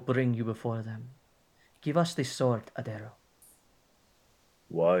 but I will bring you before them. Give us the sword, Aderu,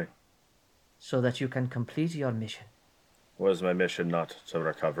 Why? so that you can complete your mission. Was my mission not to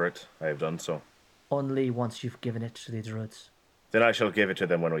recover it? I have done so. Only once you've given it to the Druids. Then I shall give it to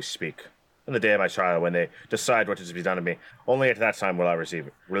them when we speak. On the day of my trial, when they decide what is to be done to me, only at that time will I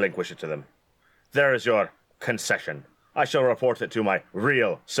relinquish it to them. There is your concession. I shall report it to my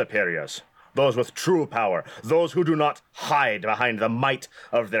real superiors. Those with true power. Those who do not hide behind the might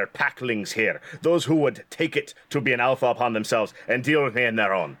of their packlings here. Those who would take it to be an alpha upon themselves and deal with me in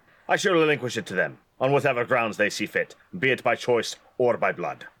their own. I shall relinquish it to them, on whatever grounds they see fit, be it by choice or by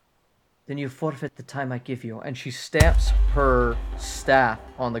blood. Then you forfeit the time I give you. and she stamps her staff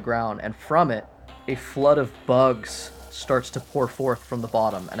on the ground, and from it, a flood of bugs starts to pour forth from the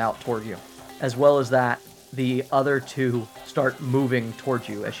bottom and out toward you. As well as that, the other two start moving towards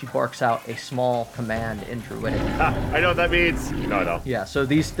you as she barks out a small command in Druidic. I know what that means. No, I don't. Yeah, so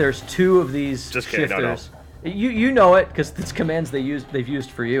there's two of these Just kidding, shifters. You know it because it's commands they've used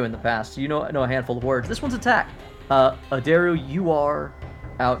for you in the past. So you know a handful of words. This one's attack. Aderu, you are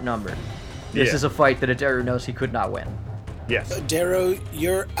outnumbered. This Yeah. is a fight that Aderu knows he could not win. Yes. Darrow,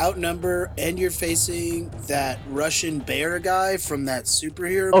 you're outnumbered and you're facing that Russian bear guy from that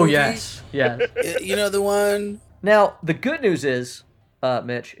superhero Oh movie. yes. You know the one? Now the good news is,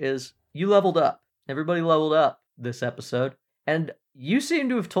 Mitch, is you leveled up. Everybody leveled up this episode, and you seem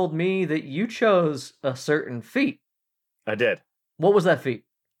to have told me that you chose a certain feat. I did. What was that feat?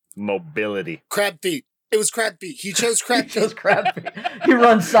 Mobility. Crab feet. It was crab feet. He chose crab He feet. chose crab feet. He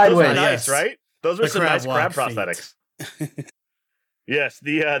runs Those sideways. were yes. nice, right? Those were The some nice crab crab walk feet. prosthetics. Yes,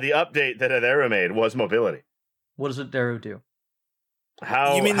 the update that Adera made was mobility. What does Aderu do?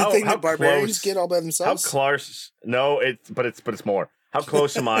 How You mean the how, thing how that barbarians close, get all by How themselves? close? No, it's more. How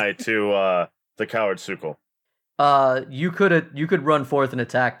close am I to the coward Sukul? You could run forth and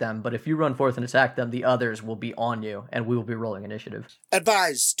attack them, but if you run forth and attack them, the others will be on you, and we will be rolling initiative.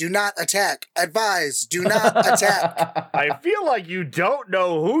 Advise, do not attack. Advise, do not attack. I feel like you don't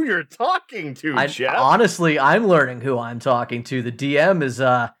know who you're talking to, Jeff. Honestly, I'm learning who I'm talking to. The DM is,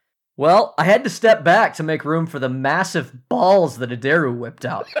 well, I had to step back to make room for the massive balls that Aderu whipped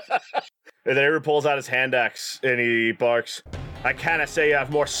out. Adera pulls out his hand axe and he barks, I canna say you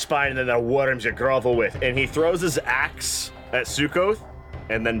have more spine than the worms you grovel with. And he throws his axe at Sukoth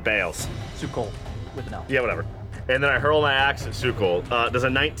and then bails. Sukul with an L. Yeah, whatever. and then I hurl my axe at Sukul. Does a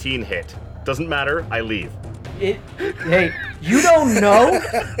 19 hit? Doesn't matter. I leave. Hey, you don't know.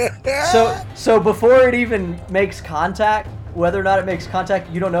 So before it even makes contact, whether or not it makes contact,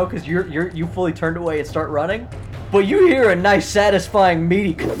 you don't know because you fully turned away and start running. But you hear a nice, satisfying,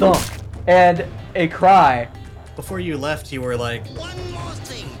 meaty thunk and a cry. Before you left, you were like, One more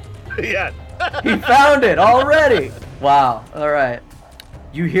thing. Yeah. He found it already. Wow. All right.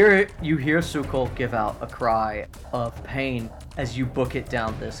 You hear Sukul give out a cry of pain as you book it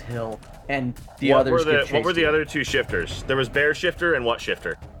down this hill, and the others get chased. What were the other two shifters? There was Bear Shifter and what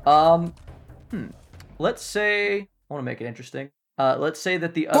shifter? Let's say I want to make it interesting. Let's say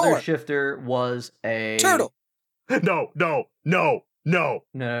that the other shifter was a turtle. No. No,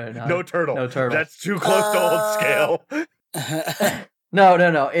 No turtle. No turtle. That's too close to old scale.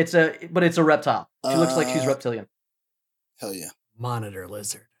 No. It's a reptile. She looks like she's reptilian. Hell yeah. monitor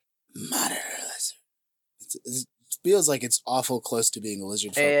lizard. Monitor lizard. It feels like it's awful close to being a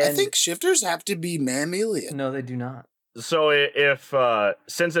lizard folk. I think shifters have to be mammalian. No, they do not. So if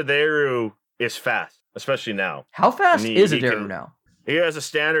since Adaru is fast, especially now. How fast is Adaru now? He has a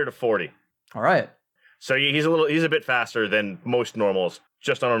standard of 40. All right. So he's a bit faster than most normals,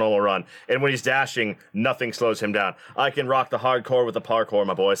 just on a normal run. And when he's dashing, nothing slows him down. I can rock the hardcore with the parkour,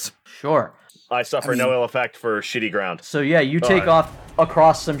 my boys. Sure. I suffer no ill effect for shitty ground. So yeah, you take off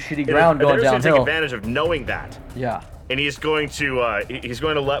across some shitty ground going downhill. Take advantage of knowing that. Yeah. And he's going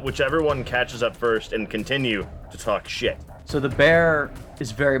to let whichever one catches up first and continue to talk shit. So the bear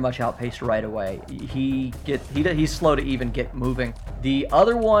is very much outpaced right away. He's slow to even get moving. The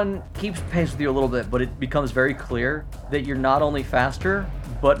other one keeps pace with you a little bit, but it becomes very clear that you're not only faster,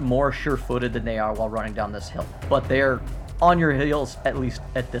 but more sure-footed than they are while running down this hill. But they're on your heels, at least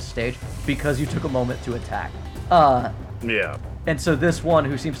at this stage, because you took a moment to attack. Yeah. And so this one,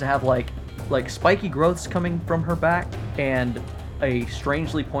 who seems to have like spiky growths coming from her back and a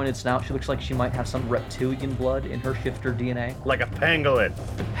strangely pointed snout, she looks like she might have some reptilian blood in her shifter DNA. Like a pangolin.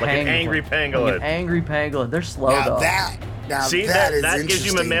 Like an angry pangolin. Like an angry pangolin. They're slow though. See, that gives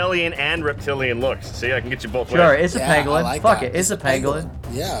you mammalian and reptilian looks. See, I can get you both ways. Sure, it's a pangolin. Fuck it, it's a pangolin.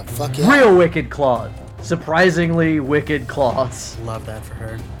 Yeah, fuck yeah. Real wicked claws. Surprisingly wicked claws. Love that for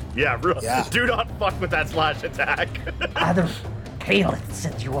her. Yeah, do not fuck with that slash attack. Other Kaelin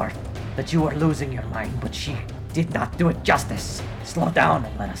said that you were losing your mind, but she did not do it justice. Slow down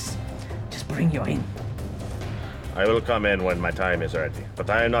and let us just bring you in. I will come in when my time is ready, but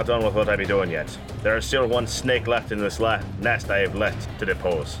I am not done with what I be doing yet. There is still one snake left in this nest I have left to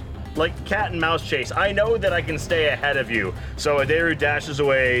depose. Like cat and mouse chase, I know that I can stay ahead of you. So Adaru dashes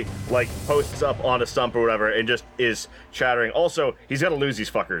away, like posts up on a stump or whatever, and just is chattering. Also, he's gonna lose these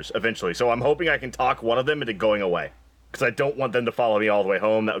fuckers eventually, so I'm hoping I can talk one of them into going away. Because I don't want them to follow me all the way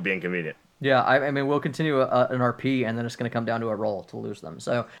home, that would be inconvenient. Yeah, I mean, we'll continue an RP, and then it's going to come down to a roll to lose them.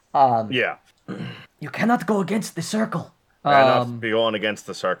 So, yeah. You cannot go against the circle. I not be going against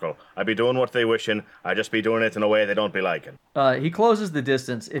the circle. I be doing what they wishing. I just be doing it in a way they don't be liking. He closes the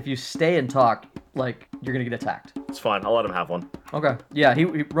distance. If you stay and talk, like, you're going to get attacked. It's fine. I'll let him have one. Okay. Yeah, he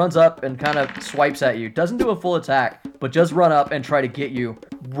runs up and kind of swipes at you. Doesn't do a full attack, but just run up and try to get you.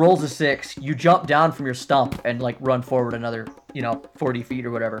 Rolls a 6. You jump down from your stump and, like, run forward another, 40 feet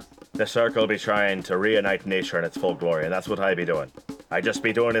or whatever. The circle be trying to reunite nature in its full glory, and that's what I be doing. I just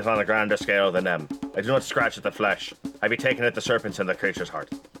be doing it on a grander scale than them. I do not scratch at the flesh. I be taking at the serpents in the creature's heart.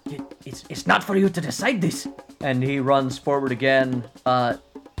 It's not for you to decide this. And he runs forward again.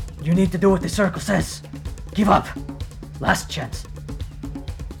 You need to do what the circle says. Give up. Last chance.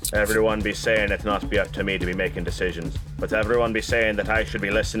 Everyone be saying it not be up to me to be making decisions, but everyone be saying that I should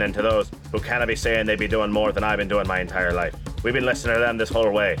be listening to those who cannot be saying they be doing more than I've been doing my entire life. We've been listening to them this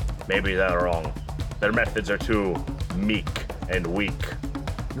whole way. Maybe they're wrong. Their methods are too meek and weak.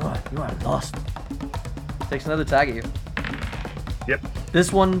 You are lost. Takes another tag at you. Yep.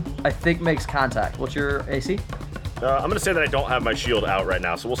 This one, I think, makes contact. What's your AC? I'm going to say that I don't have my shield out right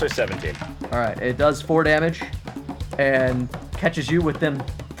now, so we'll say 17. All right, it does 4 damage and catches you with them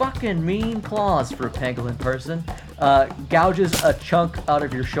fucking mean claws for a pangolin person. Gouges a chunk out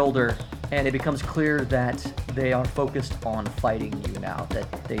of your shoulder, and it becomes clear that they are focused on fighting you now, that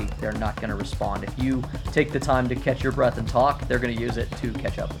they're not going to respond. If you take the time to catch your breath and talk, they're going to use it to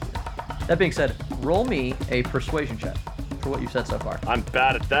catch up with you. That being said, roll me a persuasion check for what you've said so far. I'm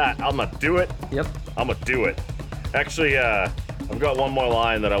bad at that. I'm going to do it. Yep. I'm going to do it. Actually, I've got one more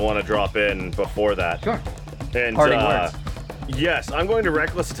line that I want to drop in before that. Sure. And, parting words. Yes, I'm going to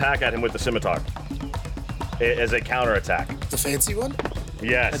reckless attack at him with the scimitar as a counterattack. The fancy one?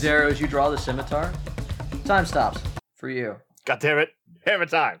 Yes. Adaru, as you draw the scimitar, time stops for you. God damn it. Every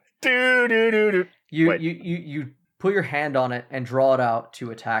time. Do. You put your hand on it and draw it out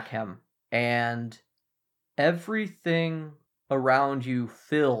to attack him, and everything around you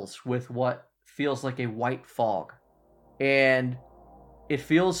fills with what feels like a white fog, and it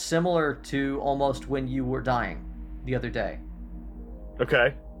feels similar to almost when you were dying the other day.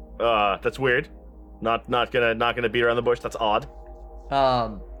 Okay, that's weird. Not gonna beat around the bush. That's odd.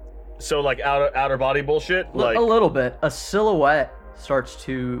 So like outer body bullshit. Like a little bit. A silhouette starts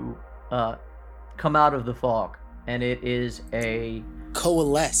to come out of the fog, and it is a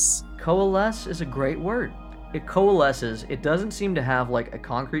coalesce. Coalesce is a great word. It coalesces. It doesn't seem to have like a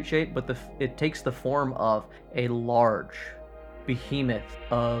concrete shape, but it takes the form of a large behemoth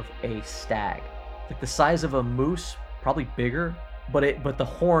of a stag, like the size of a moose, probably bigger. But the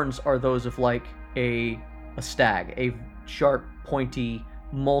horns are those of like a stag, a sharp, pointy,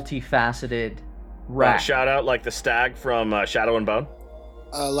 multifaceted rat. Shout out like the stag from Shadow and Bone.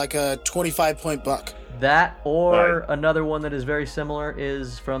 Like a 25-point buck. That or another one that is very similar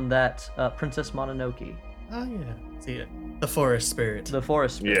is from that Princess Mononoke. Oh yeah, see it. The forest spirit. The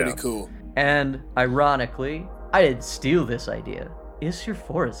forest spirit. Yeah. Pretty cool. And ironically, I didn't steal this idea. Is your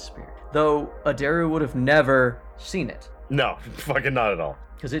forest spirit? Though Adaru would have never seen it. No, fucking not at all.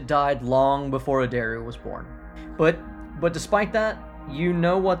 Because it died long before Adaru was born. But despite that, you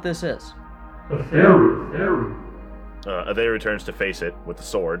know what this is. Adaru. Adaru turns to face it with the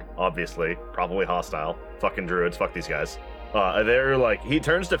sword, obviously, probably hostile. Fucking druids, fuck these guys. Adaru, like, he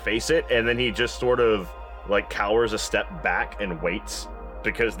turns to face it, and then he just sort of, like, cowers a step back and waits,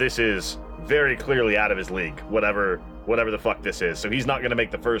 because this is very clearly out of his league, whatever the fuck this is. So he's not gonna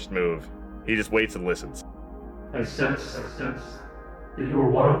make the first move. He just waits and listens. I sense that you are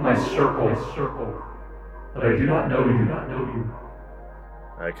one of my circle, but I do not know you.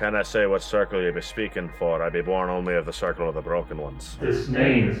 I cannot say what circle you be speaking for. I be born only of the circle of the broken ones. This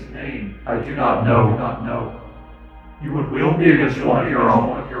name, I do not know. You would wield me against one of your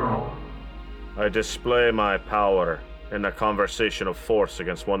own. I display my power in a conversation of force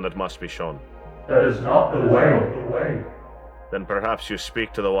against one that must be shown. That is not the way. Then perhaps you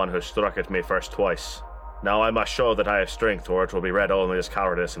speak to the one who struck at me first twice. Now I must show that I have strength, or it will be read only as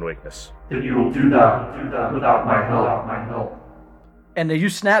cowardice and weakness. Then you will do that without my help. And then you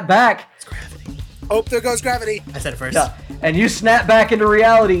snap back. It's gravity. Oh, there goes gravity. I said it first. Yeah, and you snap back into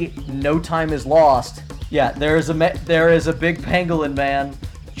reality. No time is lost. Yeah, there is a big pangolin man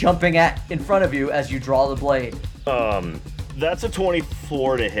jumping in front of you as you draw the blade. That's a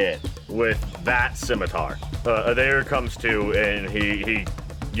 24 to hit with that scimitar. Adair comes to, and he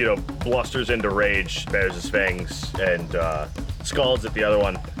blusters into rage, bares his fangs, and scalds at the other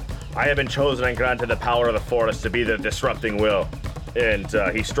one. I have been chosen and granted the power of the forest to be the disrupting will. And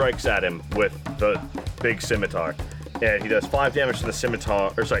he strikes at him with the big scimitar. And he does 8 damage to the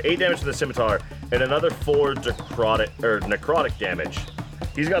scimitar, and another 4 necrotic damage.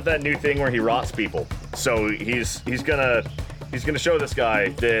 He's got that new thing where he rots people. So he's gonna show this guy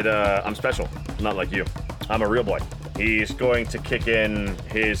that I'm special, not like you. I'm a real boy. He's going to kick in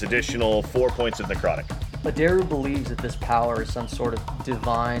his additional 4 points of necrotic. Adaru believes that this power is some sort of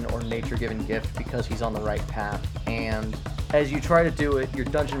divine or nature-given gift because he's on the right path. And as you try to do it, your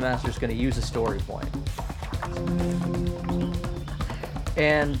dungeon master is going to use a story point.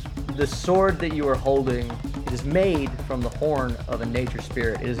 And the sword that you are holding, it is made from the horn of a nature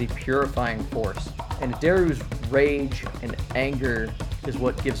spirit. It is a purifying force. And Adaru's rage and anger is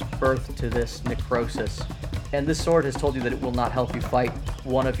what gives birth to this necrosis. And this sword has told you that it will not help you fight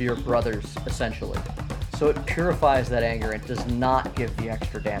one of your brothers, essentially. So it purifies that anger and does not give the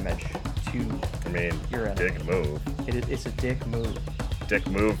extra damage to your enemy. Dick move. It's a dick move. Dick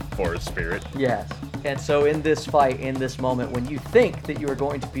move for his spirit. Yes. And so in this fight, in this moment, when you think that you are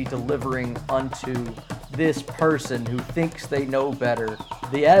going to be delivering unto this person who thinks they know better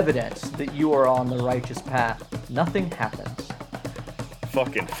the evidence that you are on the righteous path, nothing happens.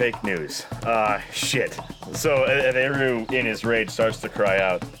 Fucking fake news. Shit. So Adaru, in his rage, starts to cry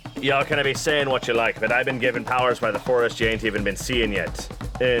out, "Y'all can be saying what you like, but I've been given powers by the forest you ain't even been seeing yet."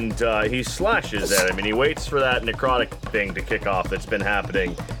 And he slashes at him, and he waits for that necrotic thing to kick off that's been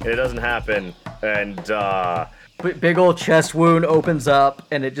happening, and it doesn't happen, and Big old chest wound opens up,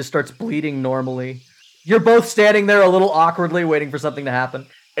 and it just starts bleeding normally. You're both standing there a little awkwardly waiting for something to happen.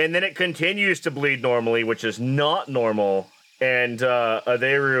 And then it continues to bleed normally, which is not normal, and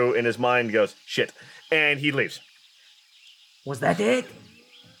Adaru, in his mind, goes, "Shit," and he leaves. Was that it?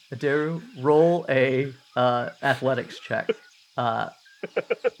 Adaru, roll a athletics check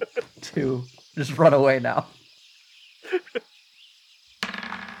to just run away now.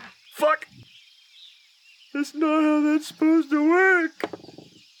 Fuck! That's not how that's supposed to work.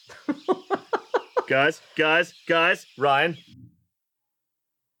 Guys, Ryan.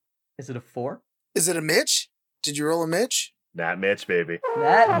 Is it a 4? Is it a Mitch? Did you roll a Mitch? Nat Mitch, baby.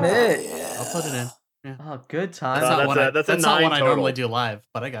 That Mitch. I'll put it in. Oh, good time. That's not that's a not 9 what I total. normally do live,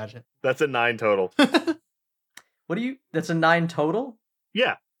 but I got you. That's a 9 total. What do you? That's a 9 total?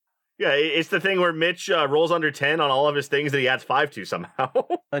 Yeah. Yeah, it's the thing where Mitch rolls under 10 on all of his things that he adds 5 to somehow.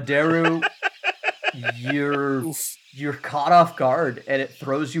 Adaru, you're caught off guard, and it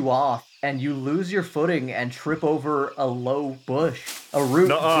throws you off, and you lose your footing and trip over a low bush. A root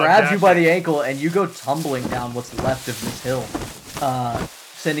grabs you by the ankle, and you go tumbling down what's left of this hill,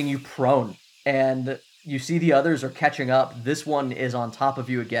 sending you prone. And you see the others are catching up. This one is on top of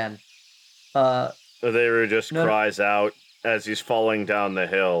you again. Adaru just cries out as he's falling down the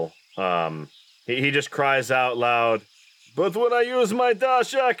hill. He just cries out loud, "But when I use my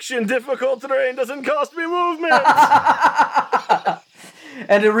dash action, difficult terrain doesn't cost me movement!"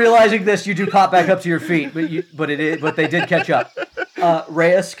 And in realizing this, you do pop back up to your feet, but they did catch up.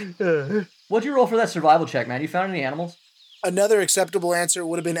 Reyes, what'd you roll for that survival check, man? You found any animals? Another acceptable answer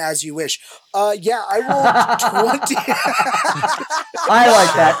would have been as you wish. Yeah, I rolled 20. I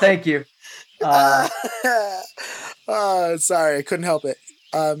like that. Thank you. Sorry, I couldn't help it.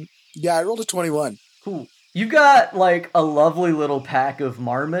 Yeah, I rolled a 21. Cool. You got like a lovely little pack of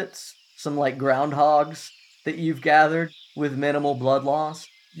marmots, some like groundhogs that you've gathered with minimal blood loss.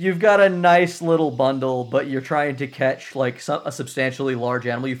 You've got a nice little bundle, but you're trying to catch like a substantially large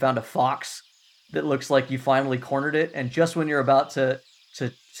animal. You found a fox that looks like you finally cornered it, and just when you're about to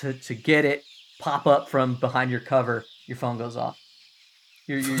get it, pop up from behind your cover, your phone goes off.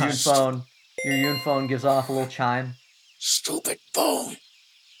 Your Yun phone gives off a little chime. Stupid phone.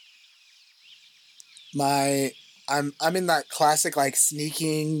 I'm in that classic like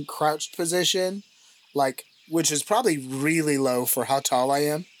sneaking crouched position, like which is probably really low for how tall I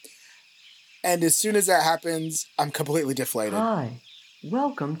am. And as soon as that happens, I'm completely deflated. Hi,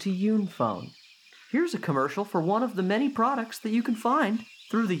 welcome to Yunphone. Here's a commercial for one of the many products that you can find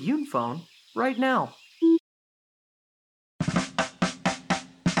through the Yunphone right now.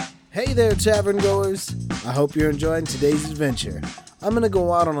 Hey there, tavern goers. I hope you're enjoying today's adventure. I'm going to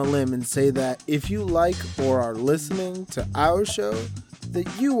go out on a limb and say that if you like or are listening to our show, that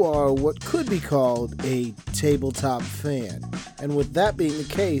you are what could be called a tabletop fan. And with that being the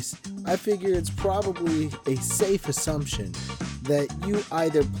case, I figure it's probably a safe assumption that you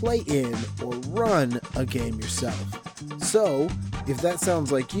either play in or run a game yourself. So, if that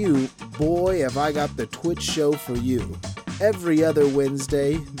sounds like you, boy, have I got the Twitch show for you. Every other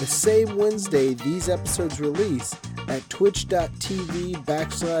Wednesday, the same Wednesday these episodes release, at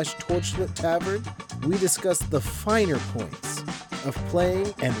twitch.tv/Torchlit Tavern, we discuss the finer points of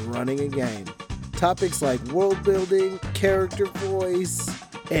playing and running a game. Topics like world building, character voice,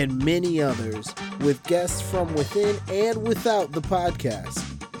 and many others, with guests from within and without the podcast.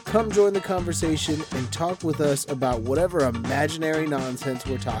 Come join the conversation and talk with us about whatever imaginary nonsense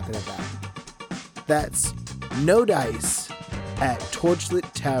we're talking about. That's No Dice at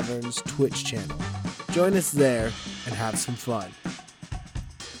Torchlit Tavern's Twitch channel. Join us there and have some fun.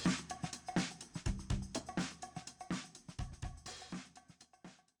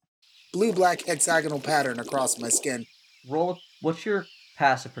 Blue-black hexagonal pattern across my skin. Roll. What's your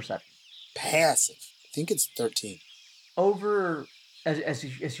passive perception? Passive. I think it's 13. Over as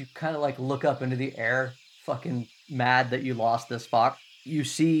you kind of like look up into the air, fucking mad that you lost this fox, you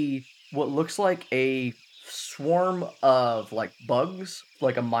see what looks like a swarm of like bugs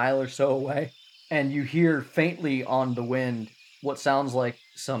like a mile or so away, and you hear faintly on the wind what sounds like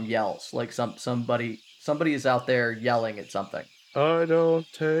some yells, like somebody is out there yelling at something. I don't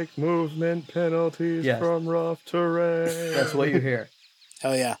take movement penalties Yes. from rough terrain. That's what you hear.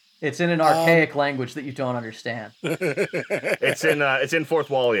 Hell yeah. It's in an archaic language that you don't understand. It's in Fourth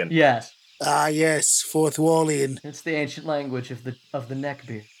Wallian. Yes, Ah, yes, Fourth Wallian. it's the ancient language of the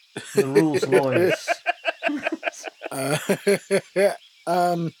neckbeard, the rules lawyers.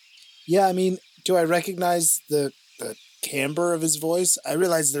 Yeah, I mean, do I recognize the timbre of his voice? I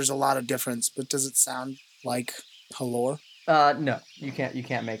realize there's a lot of difference, but does it sound like Halor? No, you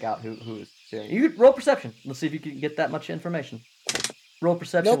can't make out who is saying it. You could roll perception. Let's see if you can get that much information. Roll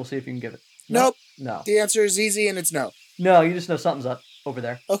perception. Nope. We'll see if you can give it. Nope. No. The answer is easy, and it's no. No, you just know something's up over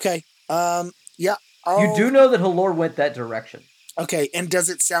there. Okay. Yeah. You I'll- do know that Halor went that direction. Okay, and does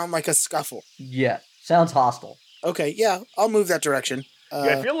it sound like a scuffle? Yeah. Sounds hostile. Okay, yeah, I'll move that direction.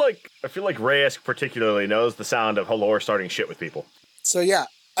 Yeah, I feel like Reyes particularly knows the sound of Halor starting shit with people. So yeah,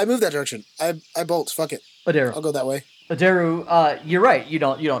 I move that direction. I bolt. Fuck it. Adaru. I'll go that way. Adaru, you're right. You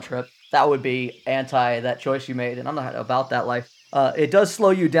don't trip. That would be anti that choice you made, and I'm not about that life. It does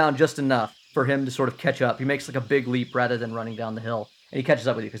slow you down just enough. for him to sort of catch up. He makes like a big leap rather than running down the hill, and he catches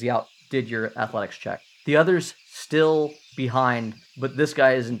up with you because he outdid your athletics check. The others still behind, but this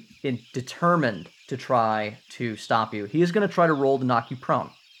guy is determined to try to stop you. He is going to try to roll to knock you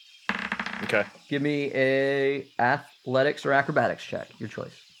prone. Okay. Give me a athletics or acrobatics check, your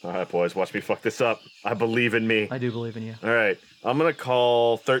choice. All right, boys, watch me fuck this up. I believe in me. I do believe in you. All right, I'm gonna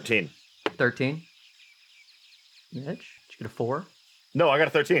call 13. 13. Mitch, did you get a 4? No, I got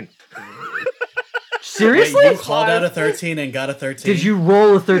a 13. Seriously? Wait, you called out a 13 and got a 13? Did you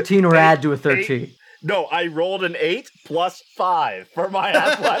roll a 13 or add to a 13? No, I rolled an 8 plus 5 for my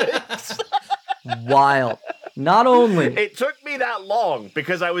athletics. Wild. Not only... It took me that long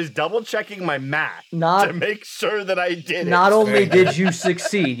because I was double checking my math to make sure that I did it. Not only did you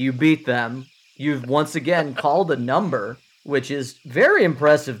succeed, you beat them, you've once again called a number, which is very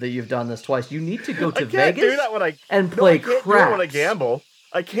impressive that you've done this twice. You need to go to Vegas do that when and play craps. Do it when I gamble.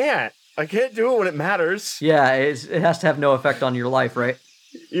 I can't do it when it matters. Yeah, it has to have no effect on your life, right?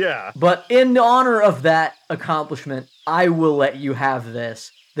 Yeah. But in honor of that accomplishment, I will let you have this,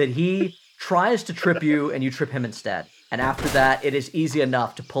 that he tries to trip you and you trip him instead. And after that, it is easy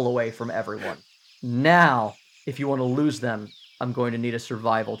enough to pull away from everyone. Now, if you want to lose them, I'm going to need a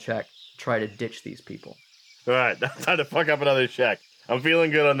survival check to try to ditch these people. All right, time to fuck up another check. I'm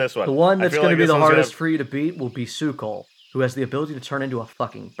feeling good on this one. The one that's going to be the hardest for you to beat will be Sukol, who has the ability to turn into a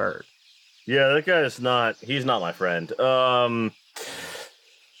fucking bird. Yeah, that guy he's not my friend.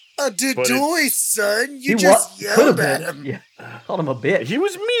 A doy, son. You just yelled at him. Yeah. Called him a bitch. He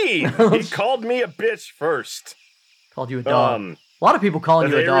was me. He called me a bitch first. Called you a dog. A lot of people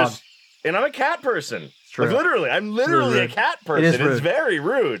calling you a dog. And I'm a cat person. It's true. Like, I'm literally a cat person. It is rude. It's very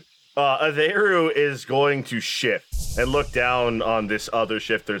rude. Aderu is going to shift and look down on this other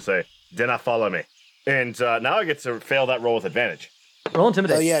shifter and say, "Do not follow me." And now I get to fail that roll with advantage. Roll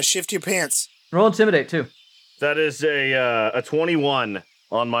Intimidate. Oh, yeah, shift your pants. Roll Intimidate, too. That is a 21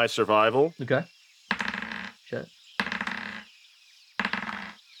 on my survival. Okay. Shit.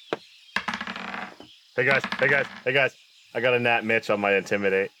 Hey guys. I got a nat Mitch on my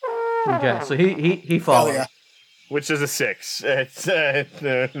Intimidate. Okay, so he follows. Oh, yeah. Which is a 6. It's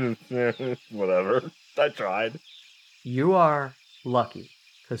whatever. I tried. You are lucky,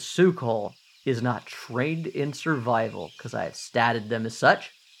 because Sukol is not trained in survival, because I have statted them as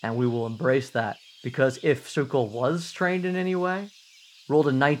such, and we will embrace that. Because if Sukol was trained in any way, rolled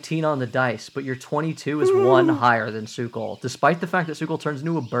a 19 on the dice, but your 22 is one higher than Sukol. Despite the fact that Sukol turns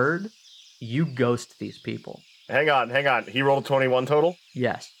into a bird, you ghost these people. Hang on. He rolled a 21 total?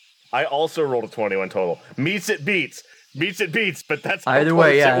 Yes. I also rolled a 21 total. Meets it beats, but that's either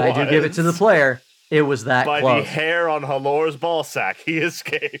way. Yeah, I do give it to the player. It was that by close. The hair on Halor's ball sack, he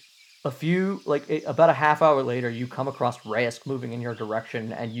escaped. About a half hour later, you come across Raysk moving in your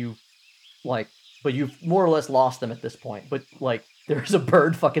direction, and but you've more or less lost them at this point. But there's a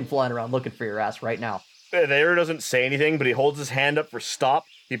bird fucking flying around looking for your ass right now. There doesn't say anything, but he holds his hand up for stop.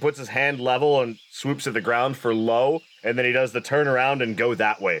 He puts his hand level and swoops at the ground for low, and then he does the turn around and go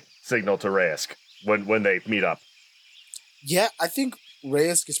that way. Signal to Raysk when they meet up. Yeah, I think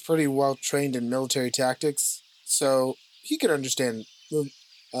Raysk is pretty well trained in military tactics, so he could understand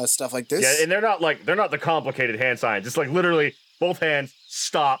stuff like this. Yeah, and they're not the complicated hand signs. It's literally both hands,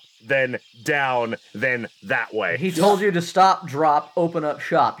 stop, then down, then that way. He told you to stop, drop, open up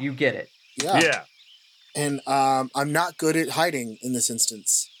shop. You get it. Yeah. And I'm not good at hiding in this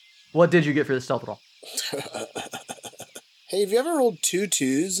instance. What did you get for the stealth roll? Hey, have you ever rolled 2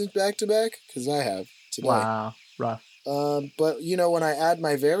 2s back to back? Because I have today. Wow, rough. But when I add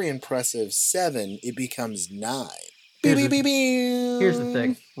my very impressive 7, it becomes 9. Here's the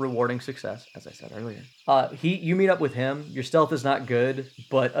thing: rewarding success, as I said earlier. You meet up with him. Your stealth is not good,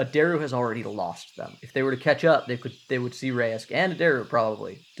 but Aderu has already lost them. If they were to catch up, they would see Raysk and Aderu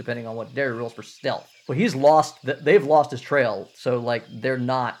probably, depending on what Aderu rolls for stealth. But he's lost. They've lost his trail, so they're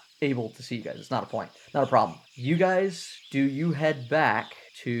not able to see you guys. It's not a point, not a problem. You guys, do you head back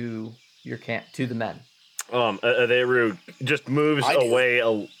to your camp, to the men? Aderu just moves away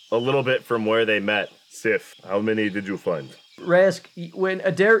a little bit from where they met. Sif, how many did you find? Raysk, when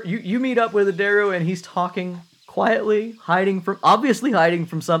Aderu, you meet up with Aderu and he's talking quietly, obviously hiding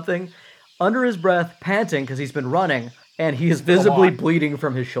from something, under his breath, panting because he's been running, and he is visibly bleeding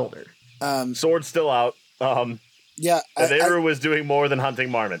from his shoulder. Sword still out. Yeah. Aderu was doing more than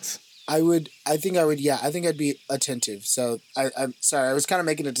hunting marmots. I think I'd be attentive. So I'm sorry, I was kind of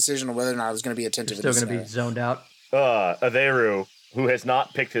making a decision on whether or not I was going to be attentive. You're still going to be zoned out. Aderu, who has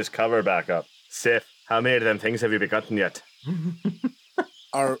not picked his cover back up. Sif, how many of them things have you begotten yet?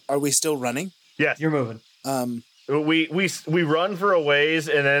 Are we still running? Yes. You're moving. We run for a ways,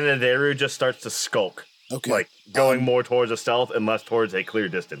 and then Adaru just starts to skulk. Okay. Like, going more towards a stealth and less towards a clear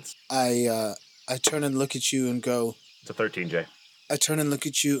distance. I turn and look at you and go... It's a 13, Jay. I turn and look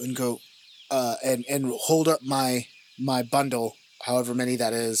at you and go, and hold up my bundle, however many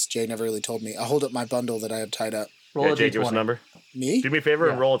that is. Jay never really told me. I hold up my bundle that I have tied up. Roll a Jay, d20. give us a number. Me? Do me a favor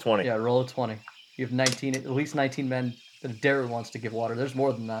and roll a 20. Yeah, roll a 20. You have 19, at least 19 men that Adaru wants to give water. There's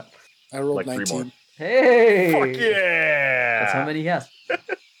more than that. I rolled Like 3 more. 19. Hey! Fuck yeah! That's how many he has.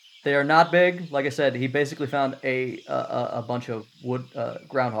 They are not big. Like I said, he basically found a bunch of wood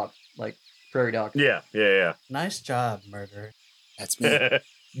groundhog, like prairie dog. Yeah. Nice job, murderer. That's me.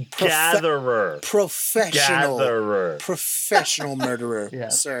 Gatherer. Professional murderer, Yeah.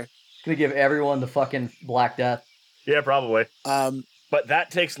 sir. Gonna give everyone the fucking Black Death. Yeah, probably. But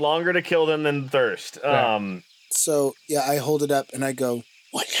that takes longer to kill them than thirst. So, yeah, I hold it up and I go,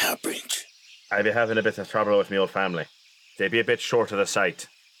 what happened? I be having a bit of trouble with my old family. They be a bit short of the sight.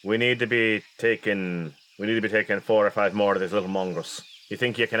 We need to be taking 4 or 5 more of these little mongrels. You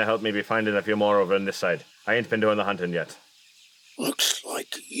think you can help me be finding a few more over on this side? I ain't been doing the hunting yet. Looks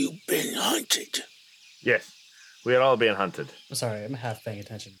like you've been hunted. Yes, we are all being hunted. I'm sorry, I'm half paying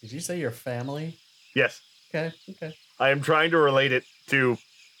attention. Did you say your family? Yes, Okay. I am trying to relate it to...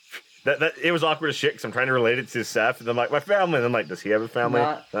 That it was awkward as shit because I'm trying to relate it to Seth, and I'm like, my family, and I'm like, does he have a family?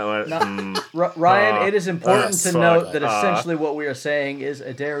 Ryan, it is important to note that fuck. essentially what we are saying is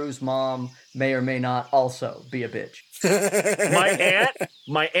Adaru's mom may or may not also be a bitch.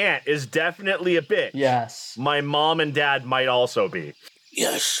 My aunt is definitely a bitch. Yes. My mom and dad might also be.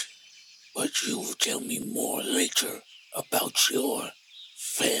 Yes, but you'll tell me more later about your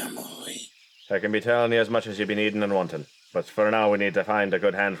family. I can be telling you as much as you've been needing and wanting. But for now, we need to find a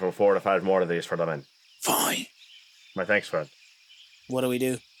good handful, 4 to 5 more of these for the men. Fine. My thanks, friend. What do we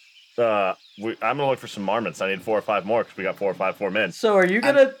do? I'm gonna look for some marmots. I need 4 or 5 more because we got 4 men. So are you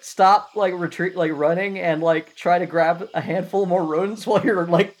gonna stop, like, retreat, like, running and, like, try to grab a handful more rodents while you're,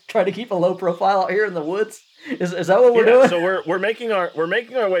 like, trying to keep a low profile out here in the woods? Is that what we're doing? So we're making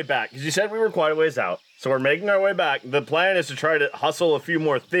our way back because you said we were quite a ways out. So we're making our way back. The plan is to try to hustle a few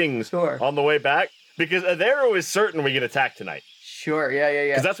more things on the way back because Adaru is certain we get attacked tonight. Sure, yeah.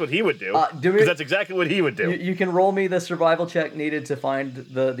 Because that's what he would do. Because that's exactly what he would do. You can roll me the survival check needed to find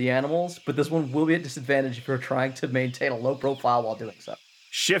the animals, but this one will be at disadvantage if you're trying to maintain a low profile while doing so.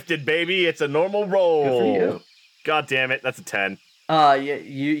 Shifted, baby. It's a normal roll. Good for you. God damn it. That's a 10.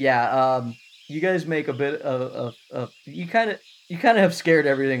 You guys make a bit of you kind of have scared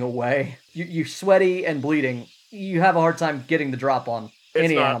everything away. You're sweaty and bleeding. You have a hard time getting the drop on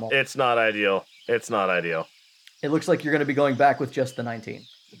any animal. It's not ideal. It looks like you're going to be going back with just the 19.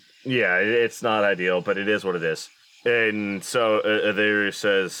 Yeah, it's not ideal, but it is what it is. And so Adaru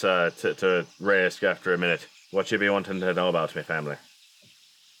says to Reyes after a minute, what you be wanting to know about me family?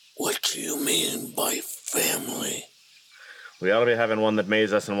 What do you mean by family? We ought to be having one that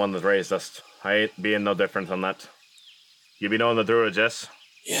made us and one that raised us. I ain't being no different than that. You be knowing the Druids, yes?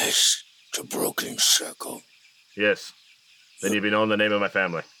 Yes, the Broken Circle. Yes. Then you be knowing the name of my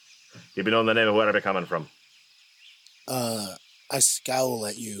family. You be knowing the name of where I be coming from. I scowl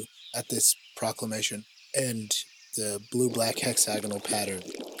at you at this proclamation, and the blue-black hexagonal pattern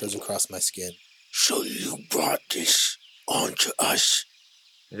goes across my skin. So you brought this onto us?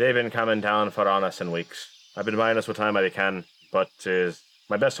 They've been coming down for on us in weeks. I've been buying us what time I can, but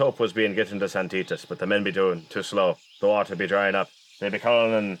my best hope was being getting to Santitas, but the men be doing too slow. The water be drying up. They be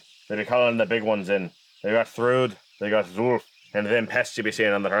calling the big ones in. They got Thrud, they got Zulf, and them pests you be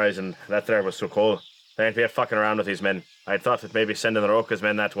seeing on the horizon. That there was so cold. They ain't be fucking around with these men. I'd thought that maybe sending the Roka's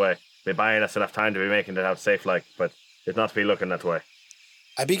men that way be buying us enough time to be making it out safe like, but it not be looking that way.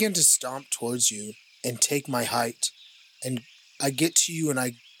 I begin to stomp towards you and take my height, and I get to you and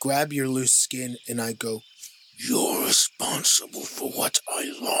I grab your loose skin and I go, "You're responsible for what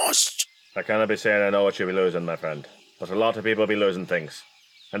I lost." I cannot be saying I know what you'll be losing, my friend, but a lot of people be losing things.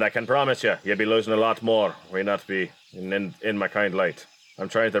 And I can promise you'll be losing a lot more. We not be in my kind light. I'm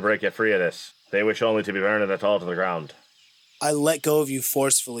trying to break you free of this. They wish only to be burning it all to the ground. I let go of you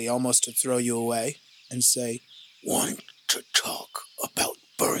forcefully, almost to throw you away, and say, "Want to talk about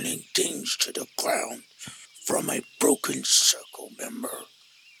burning things to the ground from a Broken Circle member?"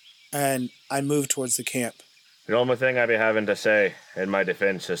 And I move towards the camp. The only thing I be having to say in my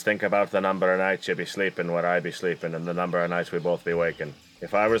defense is think about the number of nights you be sleeping where I be sleeping and the number of nights we both be waking.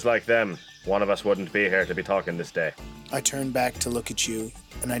 If I was like them, one of us wouldn't be here to be talking this day. I turn back to look at you,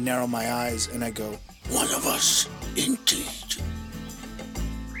 and I narrow my eyes, and I go, "One of us, indeed."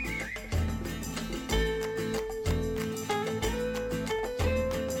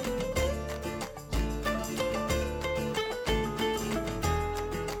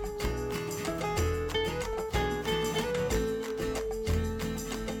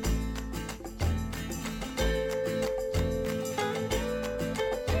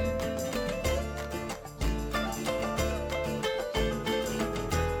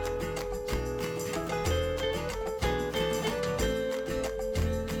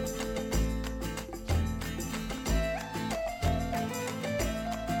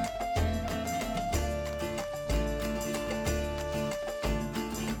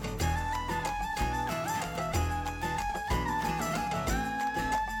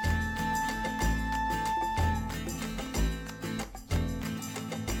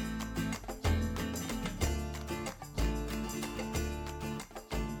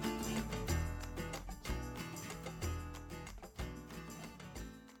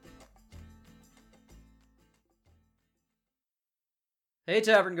 Hey,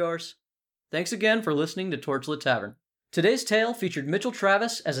 tavern goers. Thanks again for listening to Torchlit Tavern. Today's tale featured Mitchell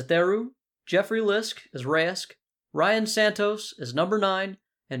Travis as Atheru, Jeffrey Lisk as Raesk, Ryan Santos as Number 9,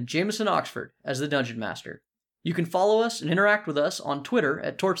 and Jameson Oxford as the Dungeon Master. You can follow us and interact with us on Twitter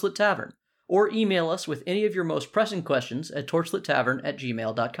at Torchlit Tavern, or email us with any of your most pressing questions at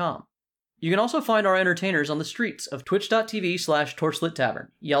torchlittavern@gmail.com. You can also find our entertainers on the streets of twitch.tv/torchlittavern,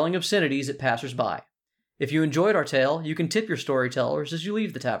 yelling obscenities at passersby. If you enjoyed our tale, you can tip your storytellers as you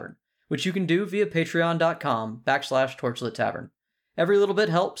leave the tavern, which you can do via patreon.com/torchlittavern. Every little bit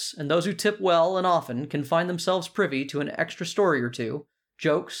helps, and those who tip well and often can find themselves privy to an extra story or two,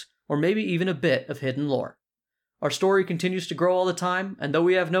 jokes, or maybe even a bit of hidden lore. Our story continues to grow all the time, and though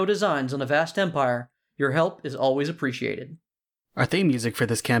we have no designs on a vast empire, your help is always appreciated. Our theme music for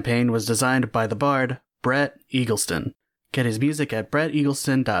this campaign was designed by the bard, Brett Eagleston. Get his music at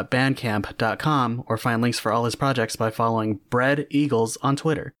bretteagleston.bandcamp.com or find links for all his projects by following Bread Eagles on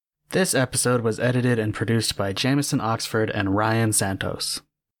Twitter. This episode was edited and produced by Jameson Oxford and Ryan Santos.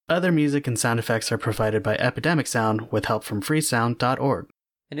 Other music and sound effects are provided by Epidemic Sound with help from freesound.org.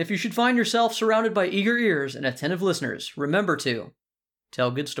 And if you should find yourself surrounded by eager ears and attentive listeners, remember to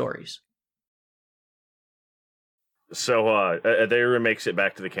tell good stories. So, Atheru makes it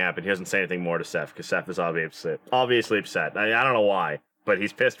back to the camp, and he doesn't say anything more to Seth, because Seth is obviously upset. I don't know why, but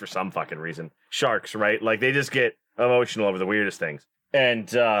he's pissed for some fucking reason. Sharks, right? Like, they just get emotional over the weirdest things. And,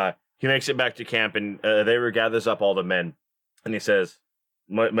 he makes it back to camp, and Atheru gathers up all the men, and he says,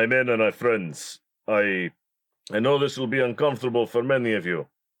 My men and my friends, I know this will be uncomfortable for many of you,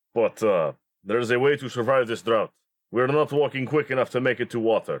 but there is a way to survive this drought. We're not walking quick enough to make it to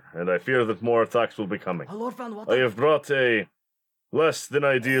water, and I fear that more attacks will be coming. Lord found water. I have brought a less than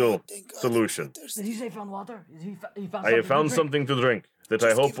ideal solution. Did he say found water? He found I have found something to drink that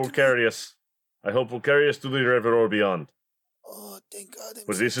I hope will carry us. I hope will carry us to the river or beyond. Oh, thank God.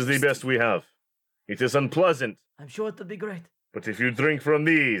 But this is the best we have. It is unpleasant, I'm sure it'll be great. but if you drink from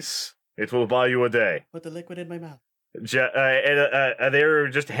these, it will buy you a day. Put the liquid in my mouth. There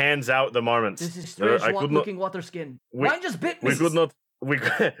just hands out the marmots. This is strange looking water skin. Mine just bit me. We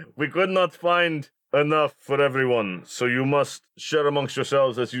could not find enough for everyone, so you must share amongst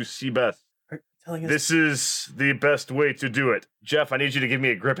yourselves as you see best. Telling us This is the best way to do it. Jeff, I need you to give me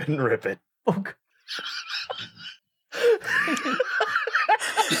a grip it and rip it. Oh,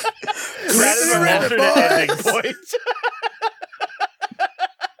 That is an alternate ending point.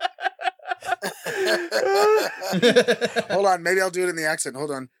 Hold on, maybe I'll do it in the accent.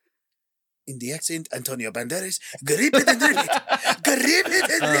 Hold on. In the accent, Antonio Banderas, grip it and rip it. Grip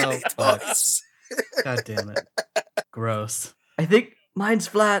it and rip it, fuck. boys. God damn it. Gross. I think mine's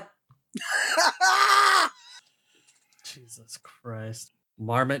flat. Jesus Christ.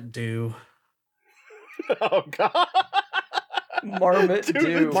 Marmot Dew. Oh, God. Marmot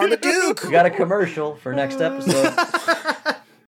Dew. Marmaduke. We got a commercial for next episode.